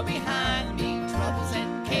world behind me, troubles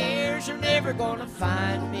and cares are never gonna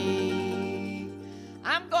find me.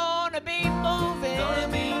 I'm gonna be moving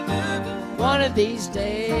one of these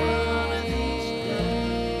days.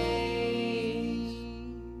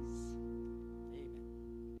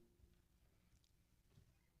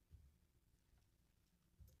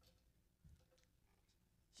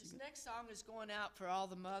 This next song is going out for all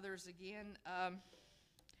the mothers again.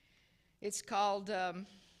 It's called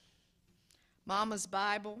Mama's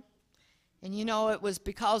Bible. And you know, it was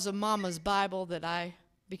because of Mama's Bible that I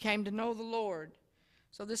became to know the Lord.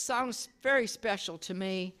 So this song's very special to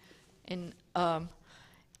me. And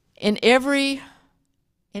in every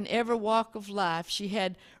walk of life, she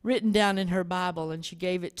had written down in her Bible, and she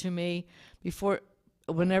gave it to me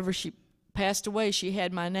whenever she passed away, she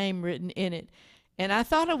had my name written in it. And I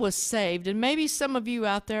thought I was saved, and maybe some of you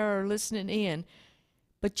out there are listening in,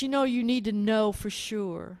 but you know, you need to know for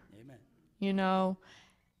sure. Amen. You know,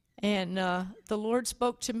 and the Lord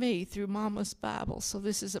spoke to me through Mama's Bible, so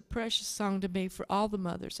this is a precious song to me for all the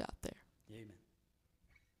mothers out there. Amen.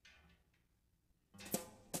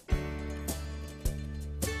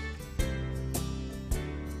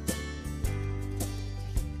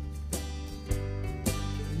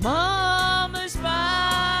 Mama's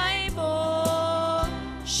Bible,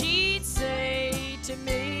 she'd say to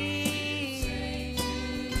me,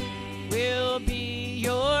 will be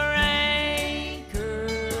your anchor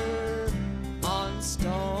on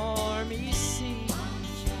stormy seas.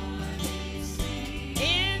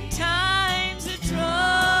 In times of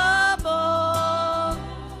trouble,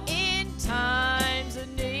 in times of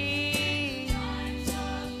need,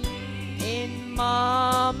 in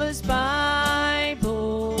Mama's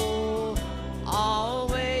Bible,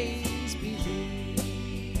 always believe.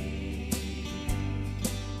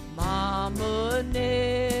 Mama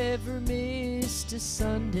never missed a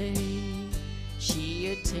Sunday, she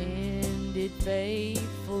attended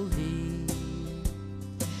faithfully.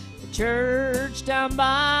 The church down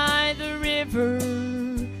by the river,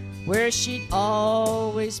 where she'd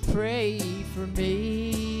always pray for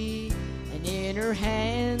me. And in her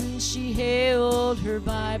hand she held her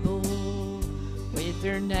Bible, with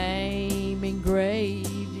her name engraved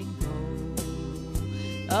in gold.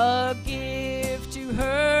 A gift to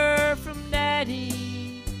her from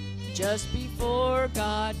Daddy, just before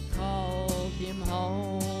God called him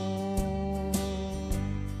home.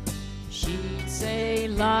 She'd say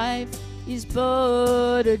life is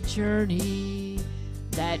but a journey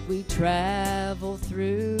that we travel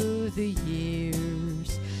through the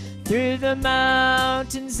years, through the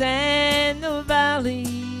mountains and the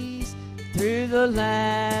valleys, through the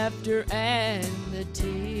laughter and the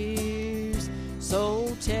tears.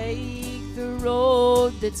 So take the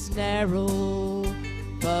road that's narrow,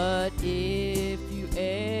 but if you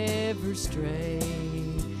ever stray,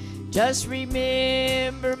 just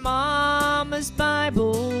remember Mama's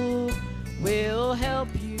Bible will help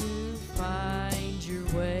you find your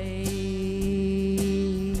way.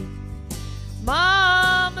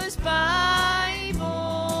 Mama's Bible,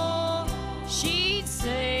 she'd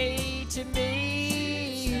say to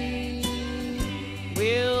me,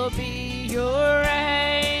 will be your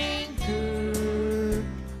anchor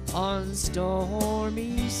on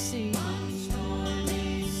stormy seas.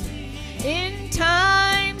 In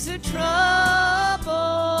times of trouble,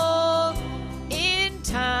 in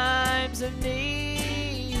times of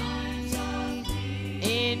need,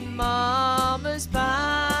 Mama's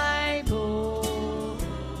Bible,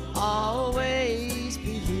 always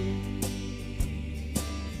believe.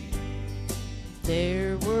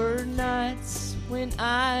 There were nights when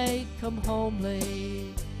I'd come home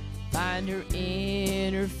late, find her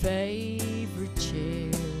in her favorite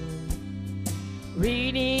chair,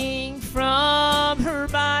 reading from her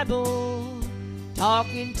Bible,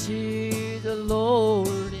 talking to the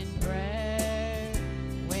Lord in prayer.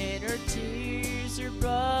 When her tears are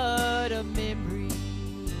but a memory,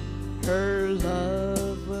 her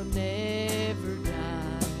love will never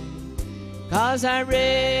die. 'Cause I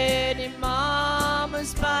read in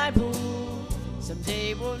Mama's Bible,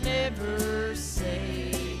 someday we'll never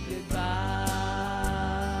say goodbye.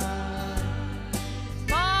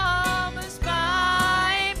 Mama's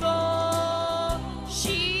Bible,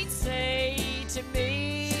 she'd say to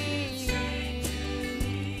me,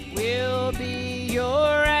 we'll be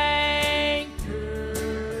your anchor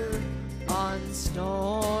on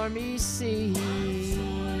stormy seas.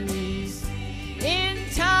 In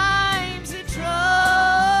times of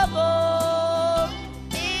trouble,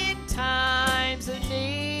 in times of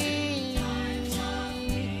need,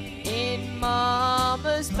 in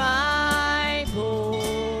Mama's Bible,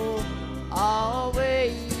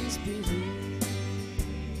 always believe.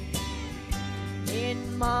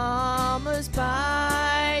 In Mama's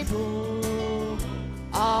Bible,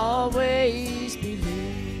 always believe.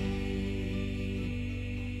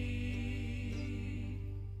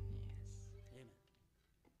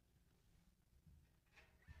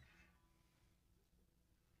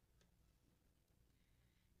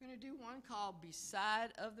 We're going to do one called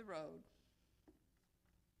Beside of the Road.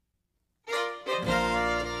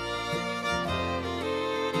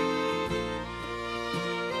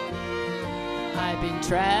 I've been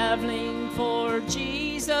traveling for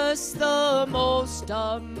Jesus the most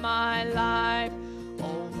of my life,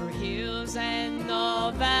 over hills and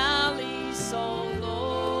the valleys so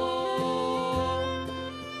low.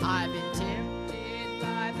 I've been tempted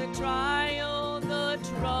by the trial, the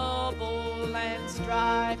trouble and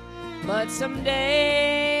strife, but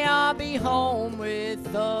someday I'll be home with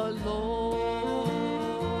the Lord.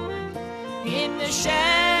 In the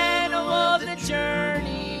shadow of the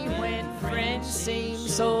journey, when friends seem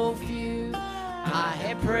so few, I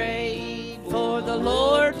have prayed for the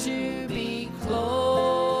Lord to be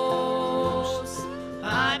close.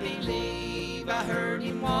 I believe I heard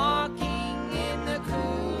him walking in the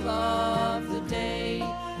cool of the day,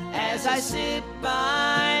 as I sit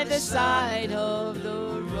by the side of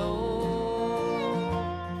the road.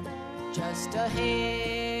 Just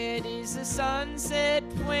ahead is the sunset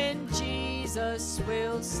when Jesus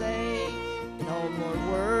will say, no more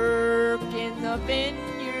work in the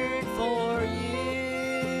vineyard for you.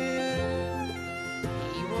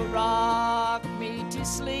 He will rock me to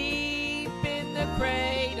sleep in the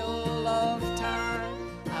cradle of time.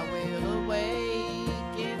 I will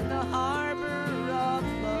awake in the harbor of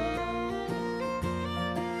love.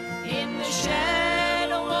 In the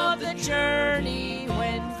shadow of the journey,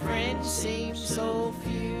 when friends seem so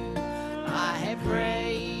few, I have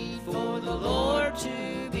prayed for the Lord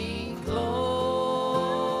to be close.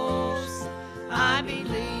 I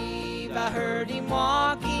believe I heard him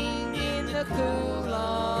walking in the cool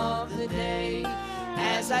of the day,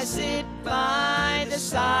 as I sit by the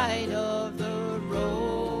side of the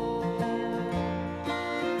road.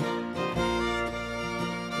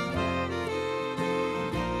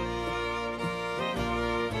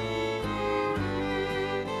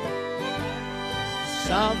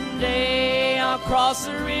 Someday I'll cross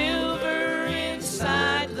the river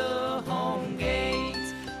inside the home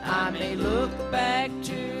gates. I may look back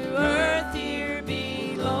to earth here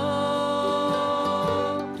below.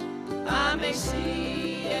 I may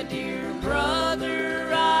see a dear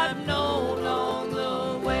brother I've known on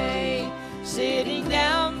the way, sitting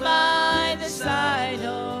down by the side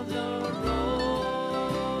of the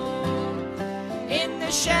road. In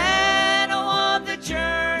the shadow of the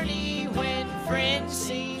journey, when friends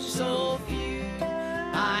seem so few,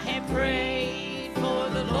 I have prayed for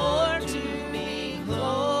the Lord to be close.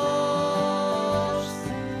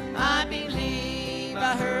 I believe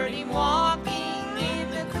I heard him walking in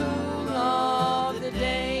the cool of the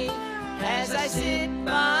day, as I sit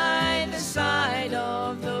by the side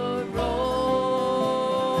of the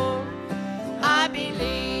road. I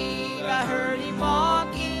believe I heard him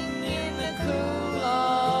walking in the cool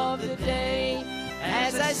of the day,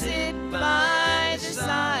 as I sit by the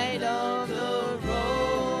side of the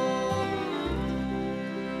road.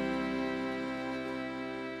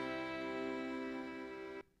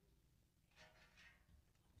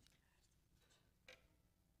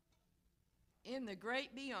 In the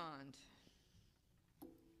great beyond.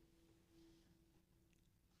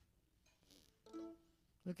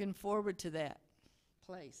 Looking forward to that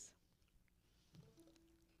place.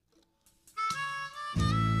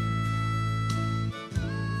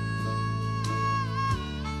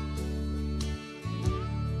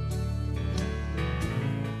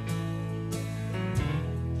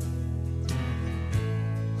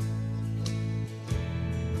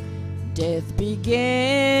 Death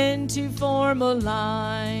began to form a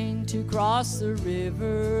line to cross the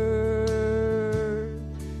river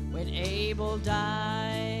when Abel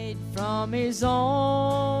died from his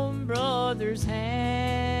own brother's hand.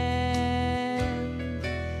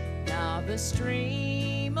 Now the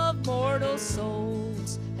stream of mortal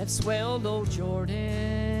souls have swelled old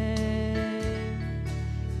Jordan,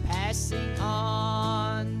 passing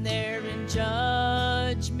on there in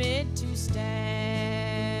judgment to stand.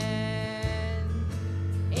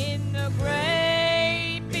 In the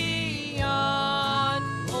great beyond,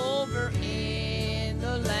 over in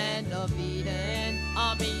the land of Eden,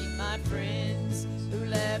 I'll meet my friends who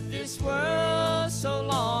left this world so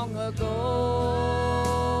long ago.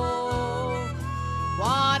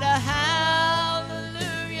 What a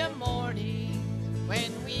hallelujah morning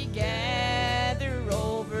when we gather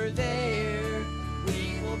over there.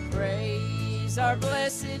 We will praise our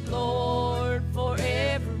blessed Lord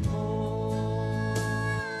forevermore.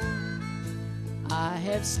 I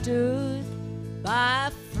have stood by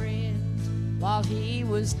a friend while he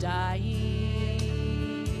was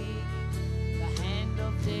dying. The hand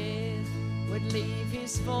of death would leave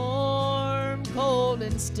his form cold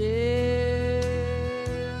and still.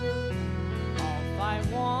 Off I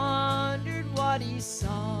wondered what he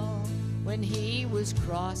saw when he was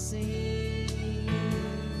crossing,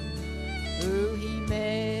 who he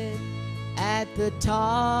met at the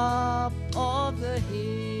top of the hill.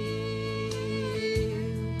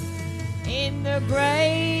 In the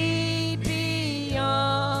great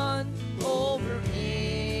beyond, over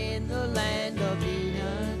in the land of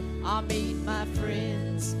Eden, I'll meet my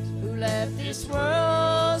friends who left this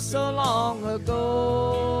world so long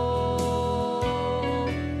ago.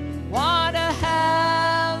 What a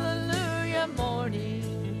hallelujah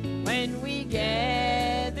morning when we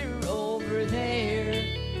gather over there.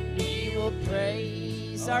 We will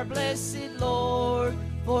praise our blessed Lord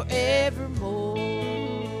forevermore.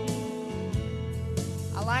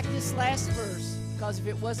 I like this last verse because if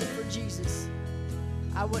it wasn't for Jesus,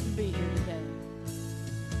 I wouldn't be here today.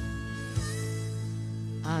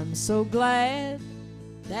 I'm so glad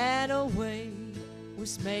that a way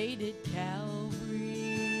was made at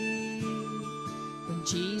Calvary when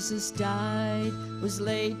Jesus died, was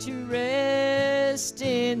laid to rest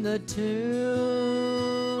in the tomb.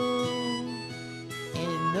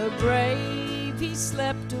 In the grave he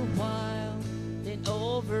slept a while, then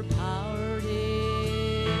overpowered it.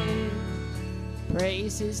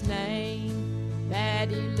 Praise his name that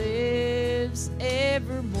he lives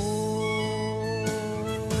evermore.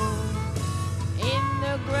 In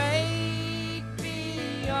the great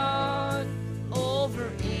beyond,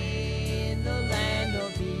 over in the land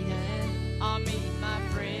of Eden, I'll meet my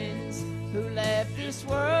friends who left this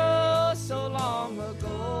world so long ago.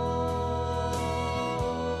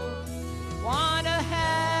 What a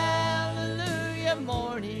hallelujah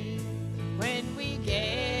morning when we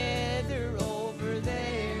gather over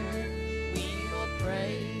there. We will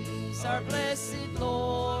praise our blessed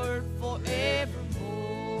Lord forevermore.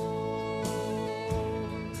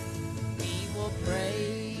 We will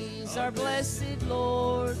praise our blessed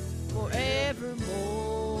Lord forevermore.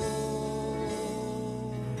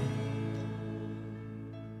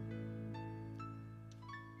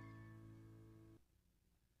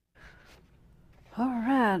 All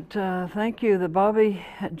right, thank you, the Bobby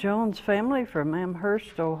Jones family from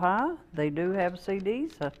Amherst, Ohio. They do have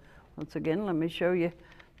CDs. Once again, let me show you.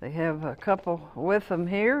 They have a couple with them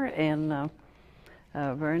here, and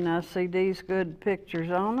very nice CDs, good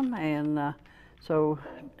pictures on them. And so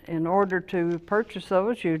in order to purchase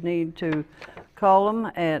those, you need to call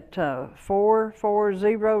them at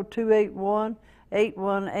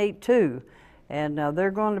 440-281-8182. And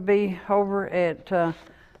they're going to be over at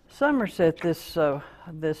Somerset this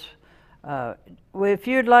if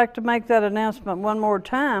you'd like to make that announcement one more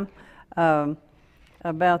time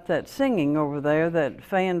about that singing over there, that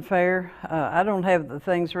fanfare. I don't have the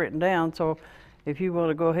things written down, so if you want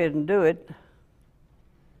to go ahead and do it.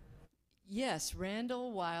 Yes,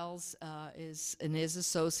 Randall Wiles and his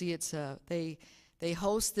associates, they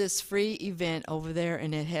host this free event over there,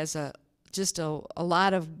 and it has just a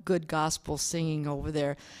lot of good gospel singing over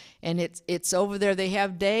there. And it's over there. They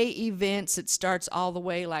have day events. It starts all the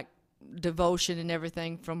way like devotion and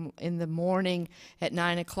everything from in the morning at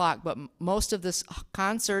 9 o'clock. But most of the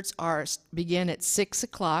concerts begin at 6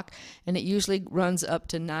 o'clock, and it usually runs up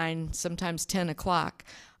to 9, sometimes 10 o'clock.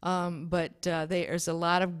 But there's a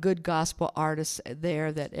lot of good gospel artists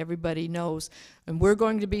there that everybody knows, and we're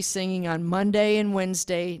going to be singing on Monday and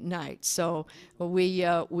Wednesday nights. So we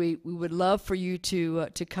would love for you to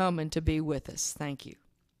come and to be with us. Thank you.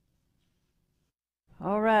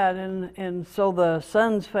 All right, and so the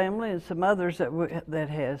Sons family and some others that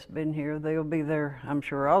has been here, they'll be there, I'm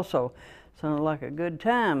sure, also. Sounded like a good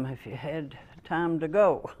time if you had time to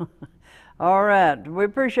go. All right, we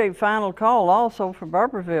appreciate Final Call also from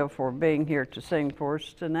Barberville for being here to sing for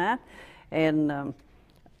us tonight. And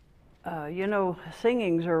you know,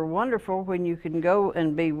 singings are wonderful when you can go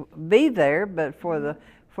and be there, but for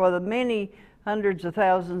the many hundreds of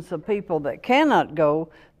thousands of people that cannot go,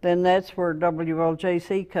 then that's where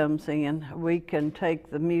WLJC comes in. We can take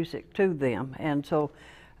the music to them, and so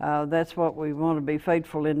that's what we want to be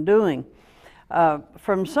faithful in doing.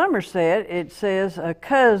 From Somerset, it says a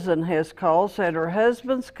cousin has called, said her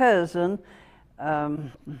husband's cousin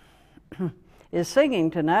is singing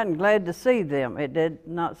tonight and glad to see them. It did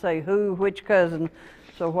not say which cousin,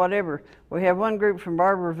 so whatever. We have one group from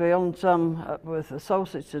Barberville and some with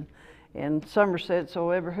associates in Somerset,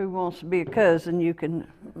 so who wants to be a cousin, you can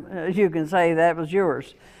say that was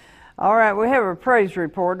yours. All right, we have a praise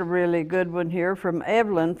report, a really good one here from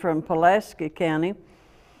Evelyn from Pulaski County.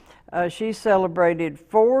 She celebrated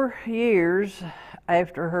 4 years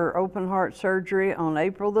after her open heart surgery on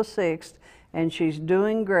April the 6th, and she's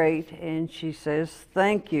doing great, and she says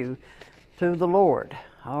thank you to the Lord.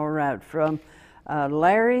 All right, from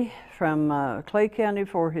Larry from Clay County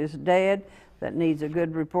for his dad that needs a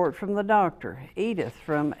good report from the doctor. Edith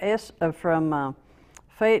from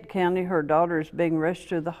Fayette County, her daughter is being rushed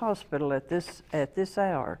to the hospital at this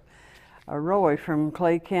hour. Roy from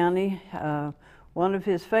Clay County, one of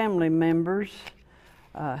his family members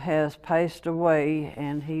has passed away,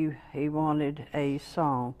 and he wanted a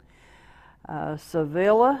song.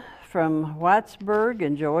 Sevilla from Whitesburg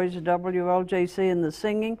enjoys WLJC in the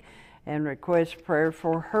singing and requests prayer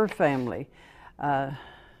for her family.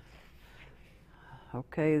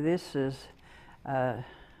 Okay, this is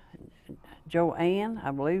Joanne,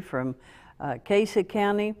 I believe, from Casey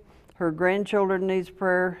County. Her grandchildren needs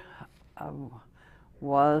prayer.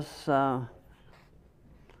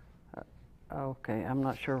 Okay, I'm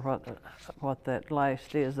not sure what that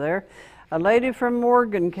last is there. A lady from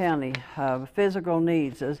Morgan County, physical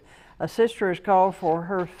needs. A sister has called for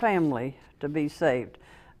her family to be saved.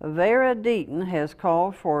 Vera Deaton has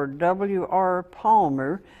called for W.R.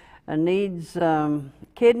 Palmer, needs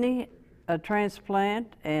kidney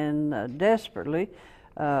transplant, and desperately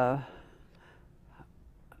for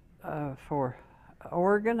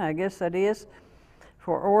organ, I guess that is,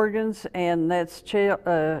 for organs, and that's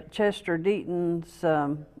Chester Deaton's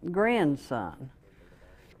grandson.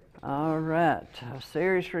 All right, a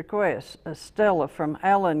serious request. Stella from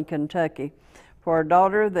Allen, Kentucky, for a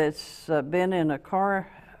daughter that's been in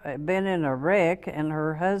a wreck, and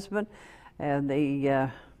her husband, and the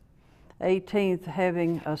 18th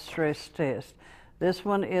having a stress test. This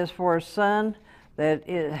one is for a son that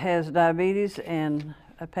has diabetes and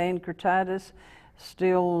a pancreatitis,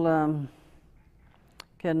 still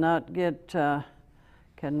cannot get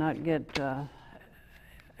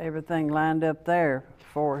everything lined up there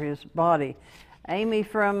for his body. Amy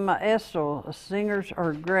from Estill, singers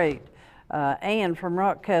are great. Ann from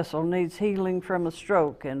Rockcastle needs healing from a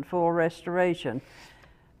stroke and full restoration.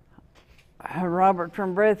 Robert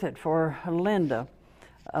from Breathitt for Linda.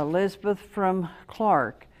 Elizabeth from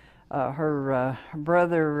Clark. Her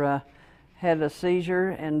brother had a seizure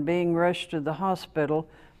and being rushed to the hospital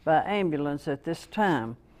by ambulance at this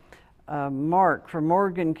time. Mark from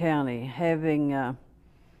Morgan County having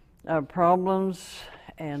problems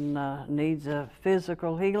and needs a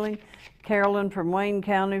physical healing. Carolyn from Wayne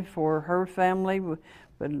County for her family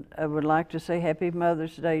would like to say Happy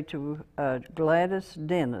Mother's Day to Gladys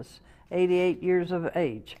Dennis, 88 years of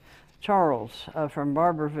age. Charles from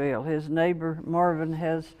Barberville, his neighbor Marvin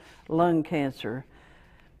has lung cancer.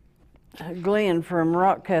 Glenn from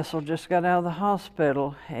Rockcastle just got out of the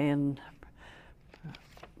hospital, and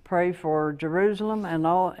pray for Jerusalem and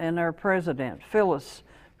our president. Phyllis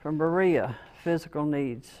from Berea, physical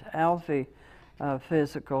needs. Alfie,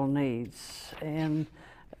 physical needs. And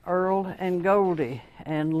Earl and Goldie,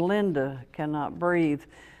 and Linda cannot breathe.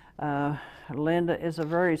 Linda is a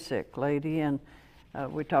very sick lady, and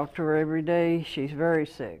we talk to her every day. She's very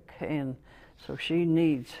sick, and so she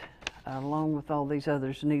needs, along with all these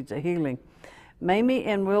others, needs a healing. Mamie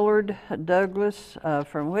and Willard Douglas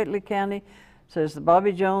from Whitley County says the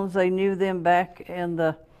Bobby Jones, they knew them back in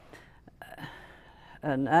the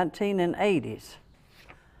 1980s.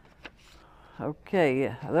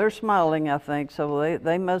 Okay, they're smiling, I think, so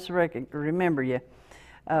they must remember you.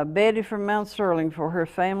 Betty from Mount Sterling, for her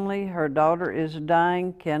family. Her daughter is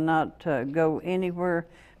dying, cannot go anywhere.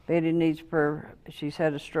 Betty needs prayer. She's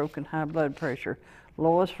had a stroke and high blood pressure.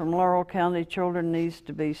 Lois from Laurel County, children needs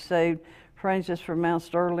to be saved. Francis from Mount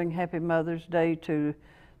Sterling, happy Mother's Day to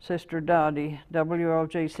Sister Dottie.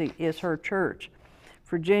 WLJC is her church.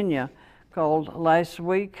 Virginia called last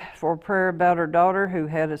week for prayer about her daughter who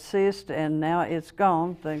had a cyst and now it's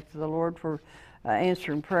gone. Thanks to the Lord for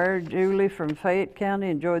answering prayer. Julie from Fayette County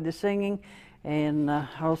enjoyed the singing and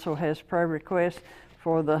also has prayer requests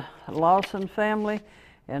for the Lawson family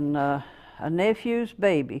and a nephew's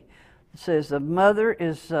baby. It says the mother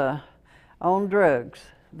is on drugs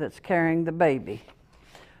that's carrying the baby.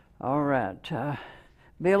 All right.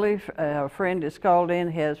 Billy, a friend is called in,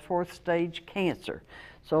 has 4th stage cancer.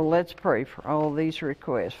 So let's pray for all these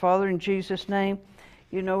requests. Father, in Jesus' name,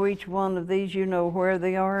 you know each one of these, you know where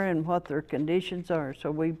they are and what their conditions are.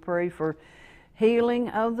 So we pray for healing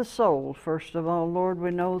of the soul. First of all, Lord,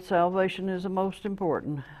 we know salvation is the most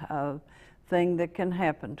important thing that can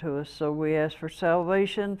happen to us. So we ask for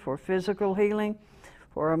salvation, for physical healing,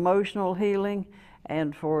 for emotional healing,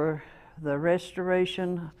 and for the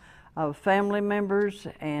restoration of family members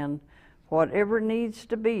and whatever needs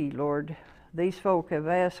to be, Lord. These folk have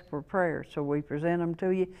asked for prayer, so we present them to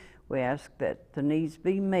you. We ask that the needs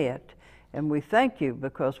be met, and we thank you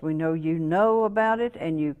because we know you know about it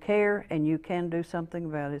and you care and you can do something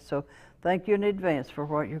about it. So thank you in advance for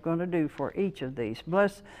what you're going to do for each of these.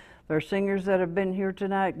 Bless their singers that have been here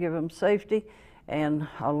tonight. Give them safety and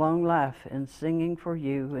a long life in singing for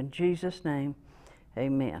you. In Jesus' name,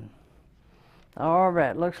 amen. All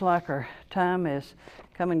right, looks like our time is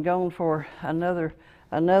come and gone for another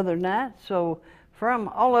night. So from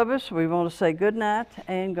all of us, we want to say good night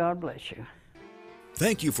and God bless you.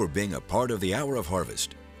 Thank you for being a part of the Hour of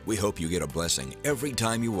Harvest. We hope you get a blessing every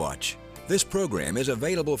time you watch. This program is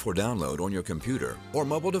available for download on your computer or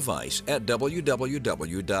mobile device at www.wljc.com.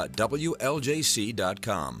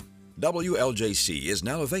 WLJC is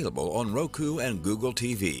now available on Roku and Google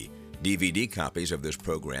TV. DVD copies of this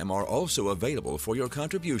program are also available for your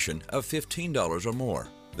contribution of $15 or more.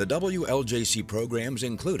 The WLJC programs,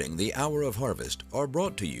 including the Hour of Harvest, are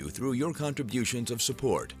brought to you through your contributions of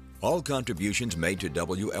support. All contributions made to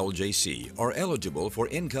WLJC are eligible for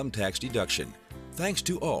income tax deduction. Thanks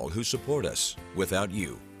to all who support us. Without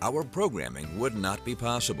you, our programming would not be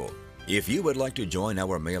possible. If you would like to join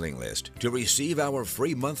our mailing list to receive our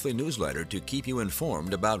free monthly newsletter to keep you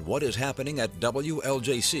informed about what is happening at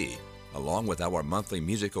WLJC, along with our monthly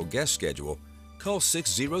musical guest schedule, call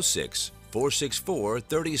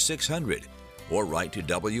 606-464-3600 or write to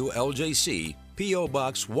WLJC, P.O.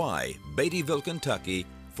 Box Y, Beattyville, Kentucky,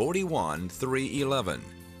 41311.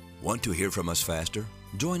 Want to hear from us faster?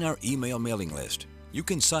 Join our email mailing list. You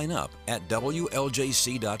can sign up at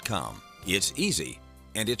WLJC.com. It's easy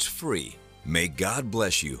and it's free. May God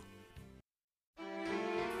bless you.